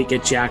Detroit,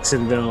 get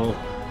Jacksonville,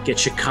 get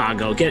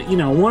Chicago, get,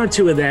 one or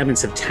two of them in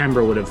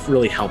September would have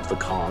really helped the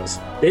cause.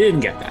 They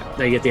didn't get that.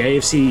 They get the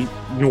AFC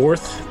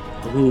North,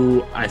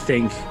 who I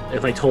think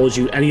if I told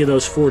you any of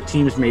those 4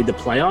 teams made the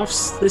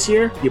playoffs this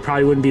year, you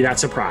probably wouldn't be that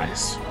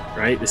surprised,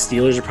 right? The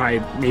Steelers are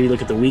probably maybe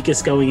look at the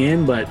weakest going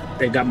in, but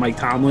they've got Mike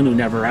Tomlin, who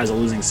never has a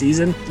losing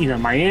season.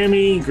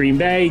 Miami, Green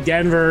Bay,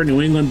 Denver,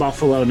 New England,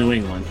 Buffalo, New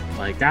England.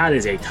 Like, that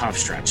is a tough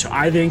stretch. So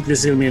I think this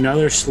is going to be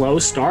another slow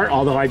start,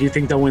 although I do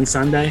think they'll win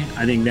Sunday.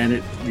 I think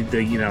then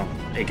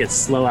it gets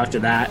slow after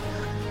that,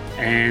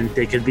 and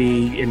they could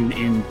be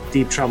in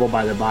deep trouble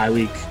by the bye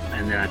week.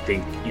 And then I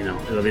think,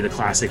 it'll be the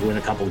classic win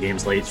a couple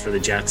games late for the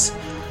Jets.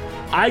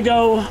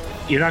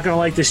 You're not going to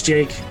like this,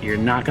 Jake. You're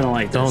not going to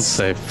like this. Don't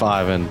say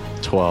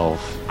 5-12.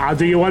 I'll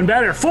do you one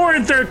better.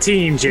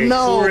 4-13, Jake.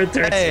 No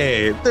 4-13.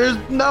 way. There's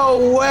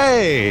no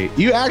way.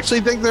 You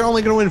actually think they're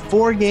only going to win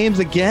 4 games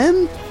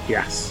again?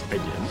 Yes, I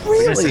do.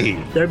 Really? Like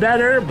I said, they're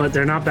better, but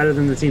they're not better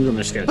than the teams on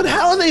their schedule. But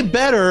how are they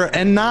better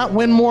and not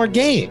win more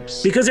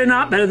games? Because they're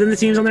not better than the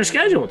teams on their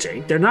schedule,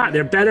 Jake. They're not.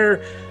 They're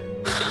better.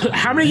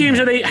 How many games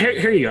are they?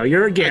 Here you go.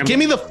 You're a gambler. Give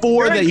me the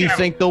 4 that you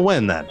think they'll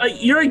win then.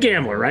 You're a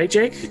gambler, right,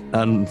 Jake?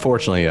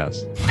 Unfortunately,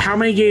 yes. How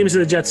many games are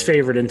the Jets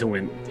favored in to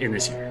win in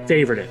this year?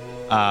 Favored in?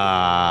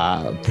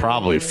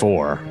 Probably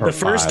 4. Or the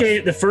first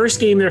 5. The first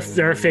game they're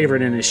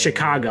favored in is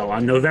Chicago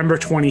on November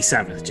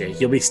 27th,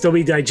 Jake. You'll still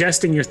be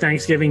digesting your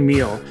Thanksgiving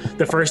meal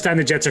the first time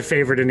the Jets are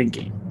favored in a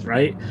game,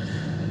 right?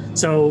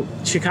 So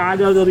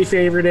Chicago, they'll be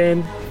favored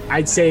in.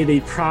 I'd say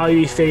they'd probably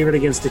be favored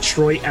against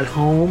Detroit at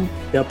home.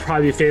 They'll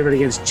probably be favored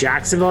against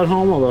Jacksonville at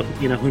home, although,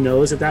 who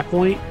knows at that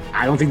point.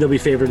 I don't think they'll be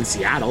favored in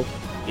Seattle.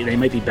 They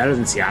might be better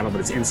than Seattle, but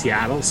it's in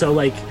Seattle. So,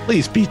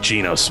 please beat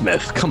Geno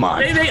Smith. Come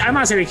on. I'm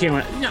not saying they can't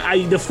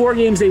win. The 4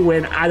 games they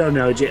win, I don't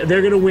know. They're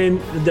going to win.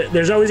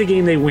 There's always a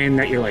game they win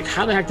that you're like,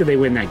 how the heck did they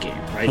win that game?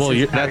 Right?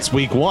 Well, that's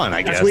week 1,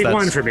 I guess. That's week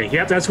 1 for me.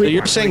 Yep, that's week 1.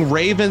 You're saying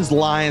Ravens,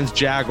 Lions,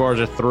 Jaguars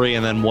are 3,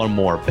 and then 1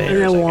 more Bears.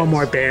 And then 1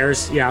 more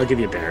Bears. Yeah, I'll give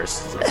you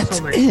Bears. That's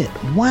it.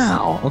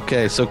 Wow.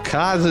 Okay, so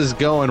Kaz is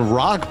going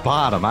rock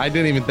bottom. I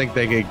didn't even think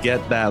they could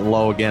get that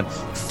low again.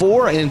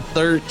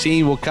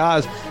 4-13. Well,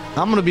 Kaz,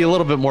 I'm going to be a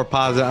little bit more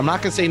positive. I'm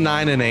not going to say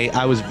 9-8.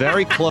 I was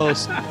very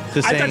close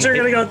to saying. I thought you were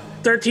going to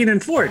go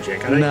 13-4,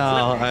 Jake.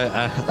 No,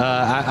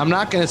 I'm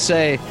not going to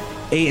say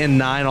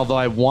 8-9, although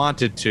I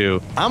wanted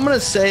to. I'm going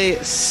to say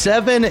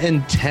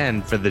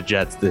 7-10 for the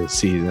Jets this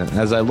season.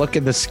 As I look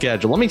at the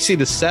schedule, let me see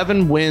the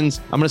 7 wins.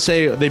 I'm going to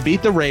say they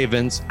beat the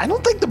Ravens. I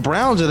don't think the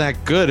Browns are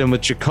that good, and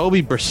with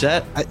Jacoby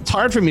Brissett, it's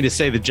hard for me to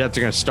say the Jets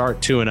are going to start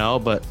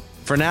 2-0, but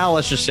for now,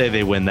 let's just say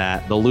they win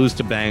that. They'll lose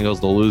to Bengals.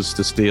 They'll lose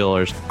to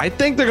Steelers. I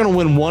think they're going to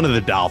win one of the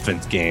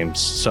Dolphins games.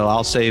 So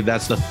I'll say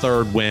that's the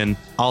 3rd win.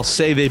 I'll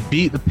say they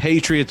beat the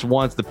Patriots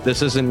once.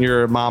 This isn't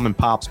your mom and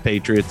pop's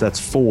Patriots. That's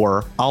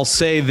 4. I'll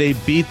say they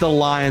beat the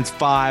Lions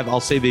 5.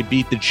 I'll say they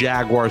beat the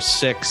Jaguars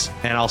 6.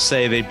 And I'll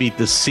say they beat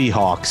the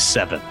Seahawks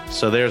 7.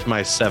 So there's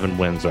my 7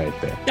 wins right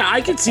there. Yeah,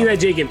 I could see that,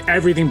 Jake, if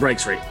everything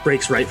breaks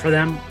right for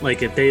them.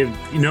 Like if they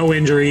have no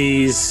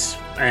injuries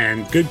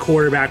and good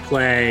quarterback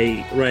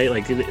play, right?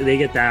 Like they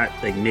get that,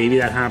 like maybe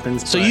that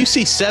happens. So you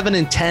see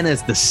 7-10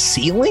 as the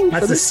ceiling?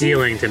 That's the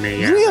ceiling to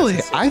me. Yeah, really?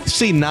 I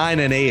see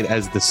 9-8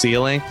 as the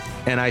ceiling,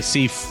 and I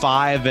see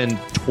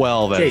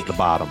 5-12 as the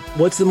bottom.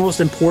 What's the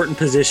most important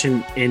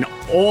position in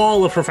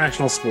all of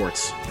professional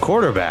sports?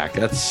 Quarterback.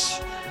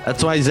 That's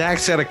why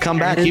Zach's got to come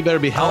back. He better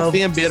be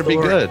healthy and better be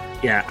good.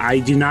 Yeah, I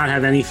do not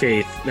have any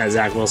faith that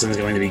Zach Wilson is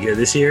going to be good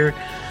this year.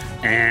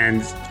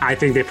 And I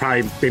think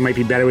they might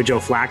be better with Joe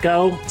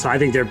Flacco. So I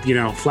think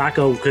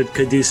Flacco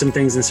could do some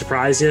things and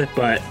surprise you.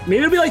 But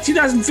maybe it'll be like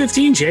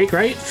 2015, Jake,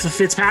 right?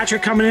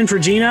 Fitzpatrick coming in for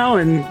Geno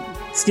and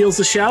steals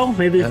the show.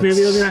 Maybe you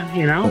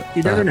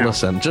never know.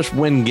 Listen, just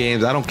win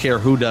games. I don't care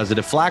who does it.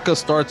 If Flacco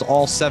starts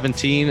all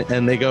 17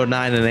 and they go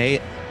 9-8,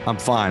 I'm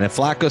fine. If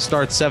Flacco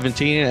starts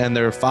 17 and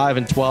they're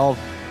 5-12,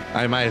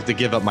 I might have to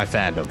give up my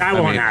fandom. That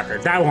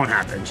won't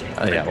happen, Jake.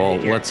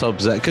 Let's hope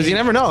that, because you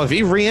never know. If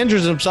he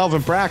re-injures himself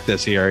in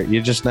practice here,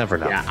 you just never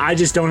know. Yeah, I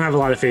just don't have a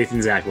lot of faith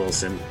in Zach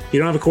Wilson. You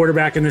don't have a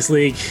quarterback in this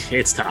league,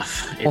 it's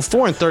tough.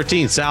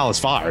 4-13, Sal is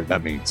fired.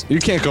 That means you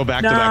can't go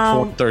back to that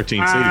 4-13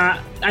 season.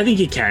 I think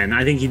he can.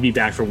 I think he'd be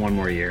back for one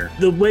more year.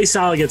 The way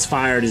Sal gets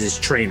fired is his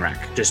train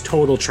wreck, just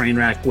total train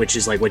wreck, which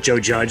is like what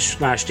Joe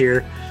Judge last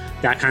year,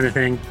 that kind of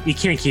thing. You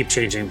can't keep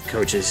changing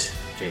coaches.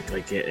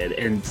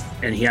 And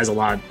he has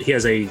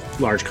a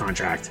large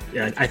contract.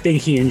 I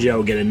think he and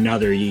Joe get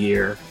another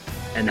year,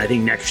 and I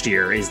think next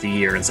year is the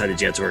year inside the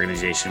Jets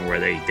organization where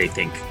they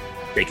think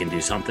they can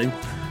do something.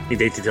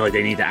 They feel like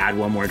they need to add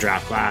one more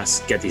draft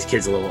class, get these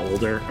kids a little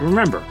older. And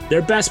remember,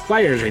 their best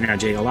players right now,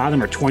 Jake, a lot of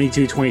them are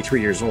 22,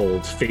 23 years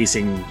old,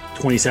 facing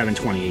 27,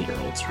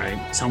 28-year-olds,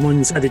 right? Someone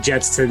inside the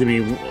Jets said to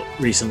me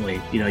recently,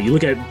 you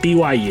look at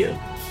BYU,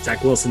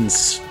 Zach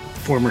Wilson's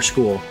former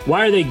school.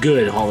 Why are they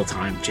good all the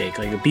time, Jake?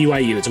 Like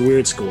BYU, it's a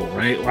weird school,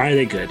 right? Why are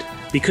they good?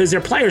 Because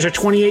their players are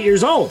 28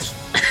 years old,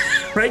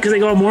 right? Because they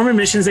go on Mormon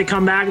missions, they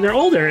come back, they're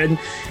older, and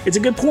it's a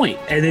good point.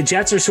 And the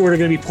Jets are sort of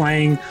going to be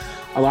playing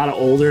a lot of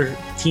older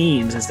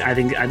teams. I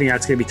think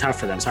that's going to be tough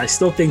for them. So I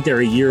still think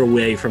they're a year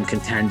away from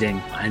contending.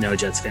 I know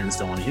Jets fans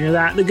don't want to hear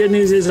that. The good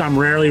news is I'm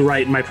rarely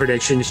right in my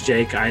predictions,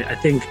 Jake. I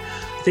think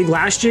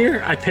last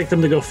year I picked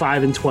them to go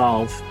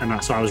 5-12,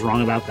 and so I was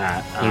wrong about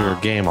that. They were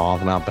game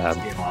off, not bad.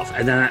 Game off,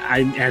 and then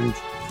and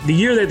the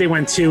year that they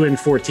went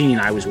 2-14,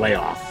 I was way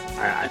off.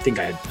 I think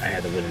I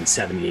had to win in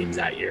 7 games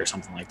that year or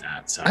something like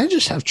that. So I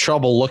just have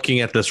trouble looking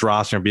at this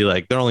roster and be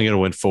like, they're only going to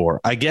win 4.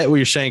 I get what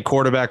you're saying.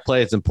 Quarterback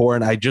play is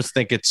important. I just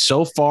think it's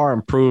so far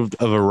improved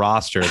of a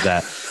roster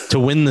that to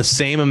win the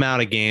same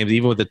amount of games,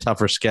 even with a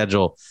tougher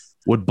schedule,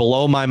 would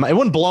blow my mind. It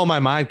wouldn't blow my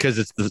mind because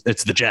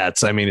it's the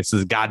Jets. I mean, it's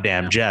the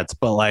goddamn Jets,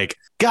 but like,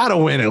 gotta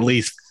win at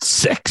least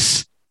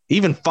 6.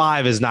 Even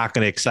 5 is not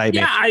going to excite me.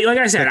 Yeah, like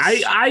I said,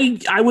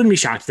 I wouldn't be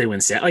shocked if they win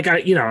 6. Like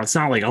it's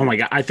not like, oh my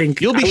god. I think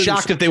you'll be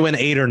shocked if they win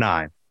 8 or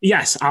 9.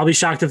 Yes, I'll be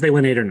shocked if they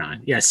win 8 or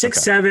 9. Yeah, 6,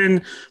 Okay.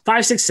 7,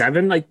 5, 6,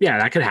 7. Like, yeah,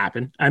 that could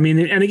happen. I mean,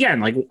 and again,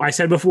 like I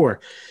said before,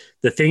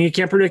 the thing you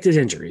can't predict is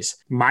injuries.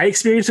 My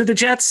experience with the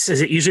Jets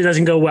is it usually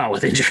doesn't go well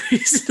with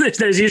injuries.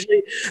 There's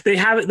usually they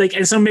have it like,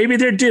 and so maybe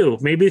they're due.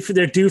 Maybe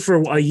they're due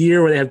for a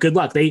year where they have good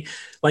luck. They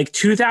like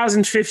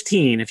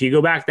 2015. If you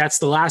go back, that's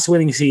the last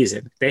winning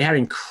season. They had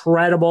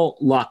incredible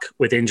luck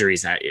with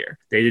injuries that year.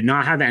 They did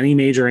not have any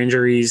major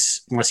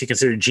injuries, unless you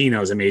consider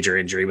Geno's a major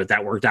injury, but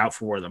that worked out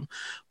for them.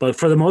 But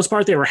for the most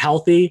part, they were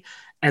healthy.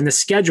 And the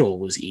schedule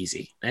was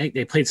easy.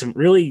 They played some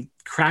really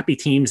crappy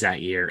teams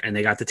that year, and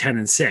they got to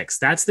 10-6.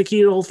 That's the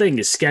key to the whole thing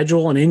is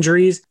schedule and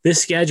injuries.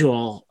 This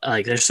schedule,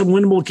 like there's some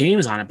winnable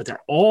games on it, but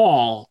they're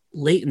all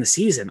late in the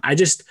season.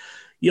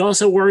 You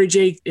also worry,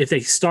 Jake, if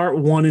they start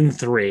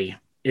 1-3,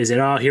 is it,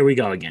 oh, here we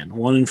go again,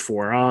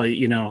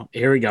 1-4. Oh,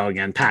 here we go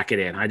again. Pack it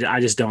in.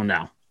 I just don't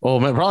know. Well,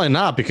 probably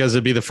not, because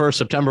it'd be the first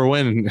September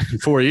win in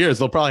 4 years.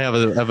 They'll probably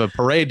have a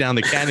parade down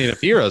the Canyon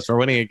of Heroes for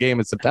winning a game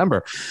in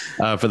September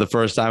for the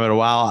first time in a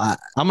while.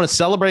 I'm going to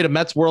celebrate a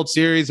Mets World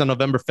Series on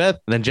November 5th.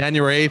 And then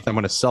January 8th, I'm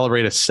going to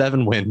celebrate a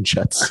 7-win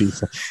Jets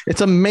season.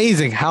 It's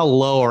amazing how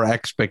low our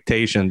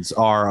expectations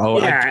are. Oh,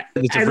 yeah.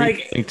 It's a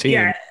and team.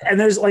 Yeah. And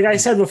there's, like I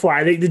said before,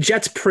 I think the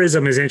Jets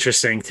prism is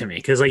interesting to me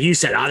because, like you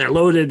said, they're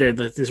loaded.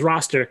 This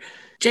roster.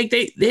 Jake,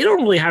 they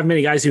don't really have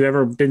many guys who've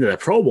ever been to the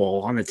Pro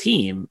Bowl on the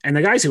team. And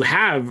the guys who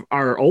have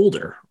are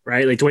older,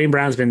 right? Like Dwayne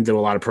Brown's been to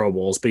a lot of Pro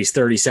Bowls, but he's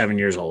 37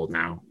 years old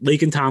now.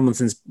 Laken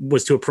Tomlinson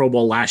was to a Pro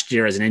Bowl last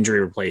year as an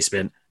injury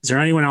replacement. Is there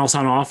anyone else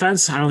on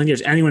offense? I don't think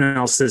there's anyone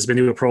else that's been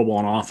to a Pro Bowl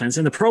on offense.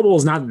 And the Pro Bowl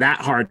is not that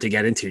hard to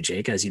get into,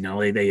 Jake. As you know,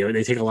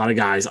 they take a lot of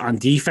guys. On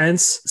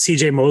defense,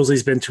 CJ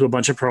Mosley's been to a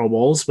bunch of Pro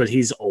Bowls, but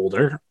he's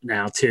older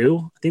now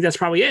too. I think that's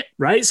probably it,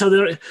 right? So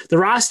the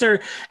roster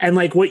and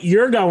like what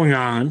you're going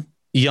on,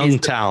 young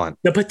talent,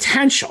 the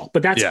potential,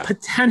 but that's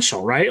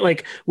potential, right?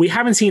 Like we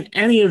haven't seen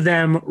any of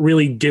them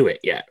really do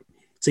it yet.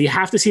 So you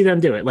have to see them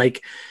do it.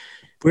 Like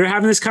we were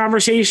having this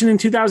conversation in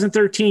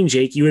 2013,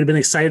 Jake, you would have been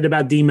excited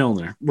about D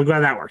Milner. Look how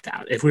that worked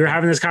out. If we were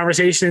having this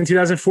conversation in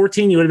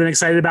 2014, you would have been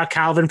excited about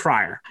Calvin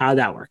Pryor. How did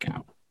that work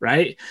out?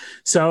 Right.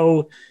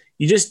 So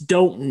you just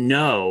don't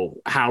know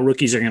how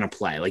rookies are going to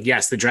play. Like,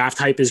 yes, the draft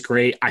hype is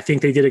great. I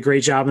think they did a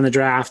great job in the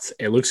draft.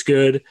 It looks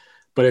good,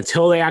 but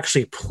until they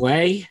actually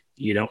play,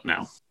 you don't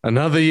know.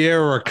 Another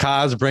year where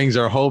Kaz brings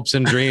our hopes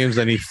and dreams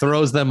and he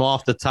throws them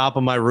off the top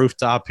of my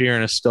rooftop here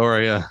in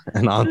Astoria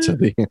and onto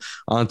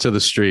the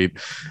street,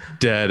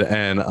 dead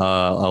and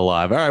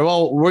alive. All right,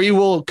 well, we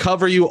will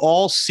cover you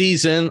all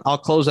season. I'll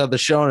close out the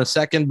show in a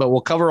second, but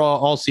we'll cover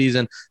all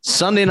season.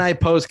 Sunday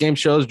night post-game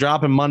shows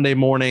dropping Monday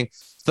morning.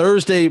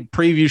 Thursday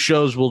preview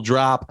shows will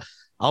drop.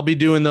 I'll be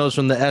doing those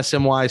from the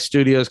SMY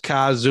studios.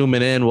 Kaz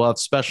zooming in. We'll have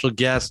special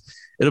guests.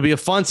 It'll be a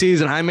fun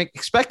season. I'm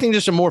expecting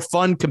just a more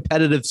fun,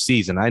 competitive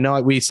season. I know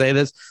we say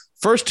this.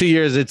 First 2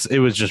 years, it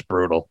was just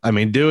brutal. I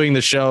mean, doing the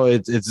show,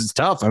 it's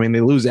tough. I mean,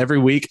 they lose every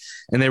week,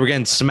 and they were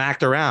getting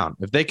smacked around.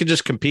 If they could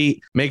just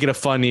compete, make it a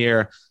fun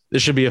year,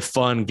 this should be a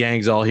fun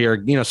Gangs All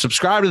Here.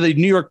 Subscribe to the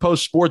New York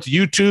Post Sports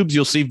YouTubes.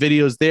 You'll see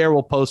videos there.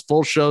 We'll post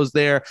full shows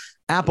there.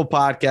 Apple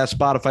Podcasts,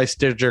 Spotify,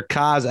 Stitcher,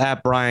 Kaz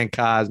at Brian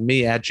Kaz,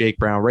 me at Jake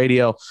Brown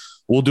Radio.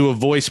 We'll do a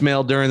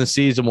voicemail during the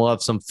season. We'll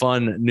have some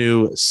fun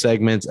new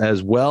segments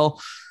as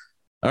well.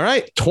 All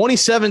right.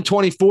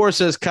 27-24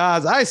 says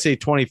Kaz. I say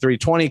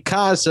 23-20.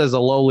 Kaz says a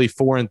lowly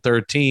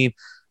 4-13.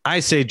 I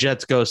say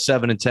Jets go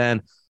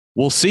 7-10.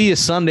 We'll see you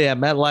Sunday at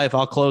MetLife.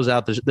 I'll close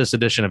out this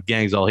edition of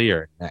Gangs All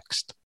Here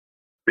next.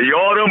 The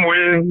autumn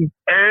wind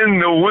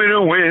and the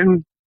winter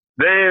wind,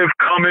 they've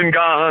come and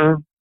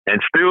gone. And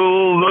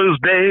still those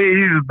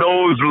days,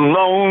 those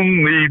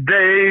lonely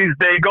days,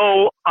 they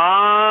go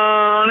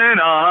on and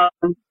on.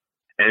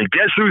 And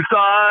guess who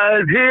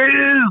sighs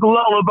his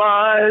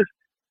lullabies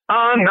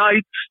on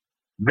nights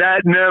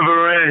that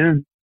never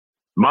end?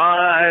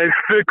 My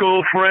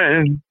fickle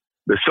friend,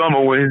 the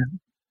summer wind,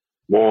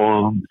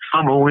 warm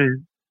summer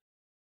wind.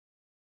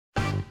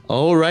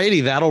 All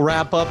righty, that'll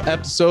wrap up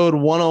episode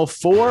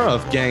 104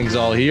 of Gangs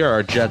All Here,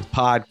 our Jets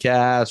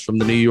podcast from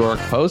the New York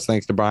Post.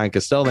 Thanks to Brian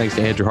Castell. Thanks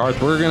to Andrew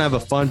Hart. We're going to have a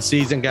fun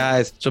season,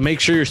 guys. So make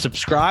sure you're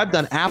subscribed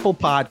on Apple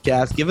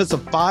Podcasts. Give us a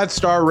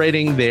 5-star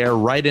rating there.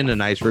 Write in a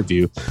nice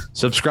review.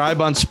 Subscribe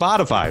on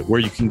Spotify,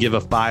 where you can give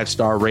a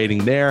 5-star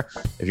rating there.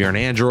 If you're an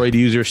Android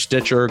user,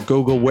 Stitcher,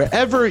 Google,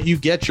 wherever you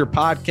get your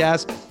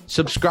podcast,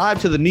 subscribe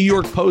to the New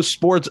York Post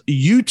Sports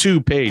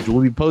YouTube page.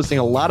 We'll be posting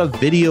a lot of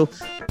video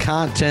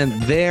content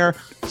there.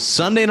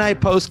 Sunday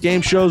night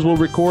post-game shows we'll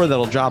record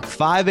that'll drop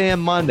 5 a.m.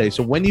 Monday.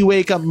 So when you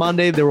wake up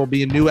Monday, there will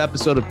be a new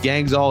episode of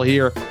Gangs All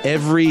Here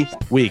every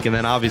week. And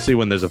then obviously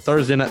when there's a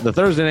Thursday night, the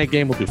Thursday night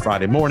game, we'll do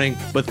Friday morning.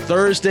 But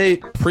Thursday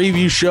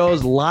preview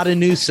shows, a lot of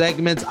new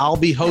segments. I'll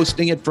be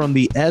hosting it from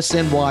the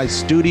SNY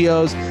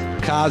studios.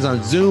 Kaz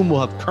on Zoom.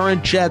 We'll have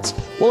current Jets.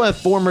 We'll have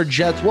former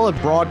Jets. We'll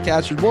have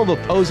broadcasters. We'll have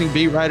opposing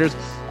beat writers.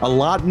 A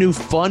lot of new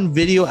fun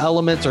video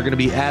elements are going to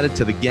be added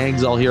to the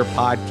Gangs All Here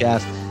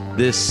podcast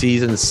this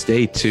season.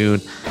 Stay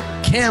tuned.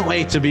 Can't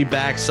wait to be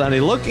back Sunday.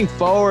 Looking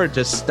forward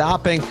to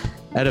stopping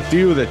at a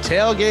few of the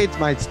tailgates.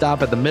 Might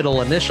stop at the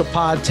Middle Initial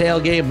Pod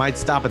tailgate. Might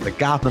stop at the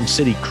Gotham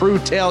City Crew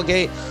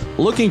tailgate.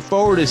 Looking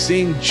forward to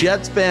seeing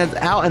Jets fans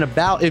out and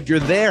about. If you're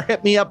there,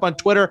 hit me up on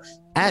Twitter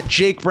at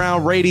Jake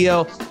Brown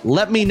Radio.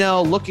 Let me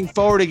know. Looking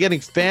forward to getting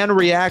fan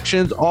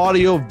reactions,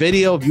 audio,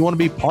 video. If you want to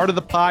be part of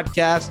the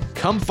podcast,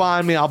 come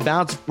find me. I'll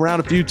bounce around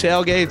a few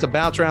tailgates. I'll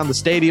bounce around the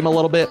stadium a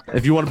little bit.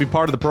 If you want to be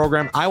part of the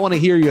program, I want to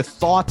hear your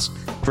thoughts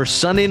for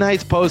Sunday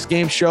night's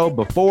post-game show,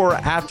 before or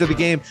after the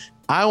game.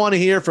 I want to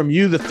hear from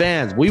you, the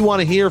fans. We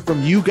want to hear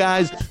from you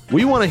guys.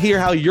 We want to hear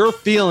how you're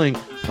feeling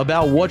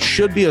about what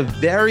should be a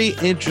very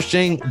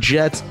interesting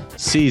Jets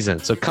season.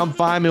 So come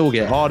find me. We'll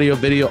get audio,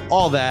 video,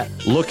 all that.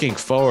 Looking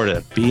forward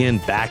to being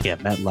back at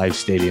MetLife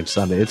Stadium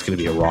Sunday. It's going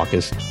to be a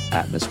raucous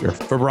atmosphere.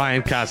 For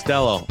Brian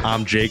Costello,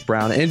 I'm Jake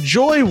Brown.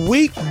 Enjoy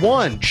week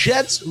 1.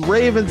 Jets,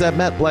 Ravens at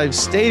MetLife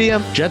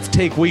Stadium. Jets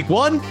take week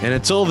 1. And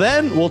until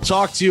then, we'll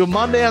talk to you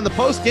Monday on the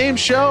post-game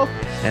show.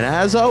 And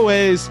as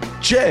always,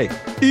 J-E-T-S,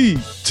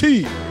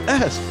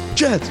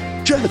 Jets,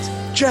 Jets,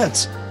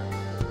 Jets.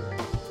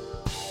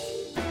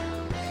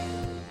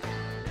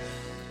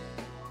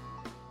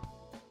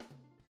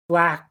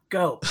 Black,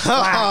 go.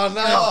 Oh,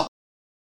 no.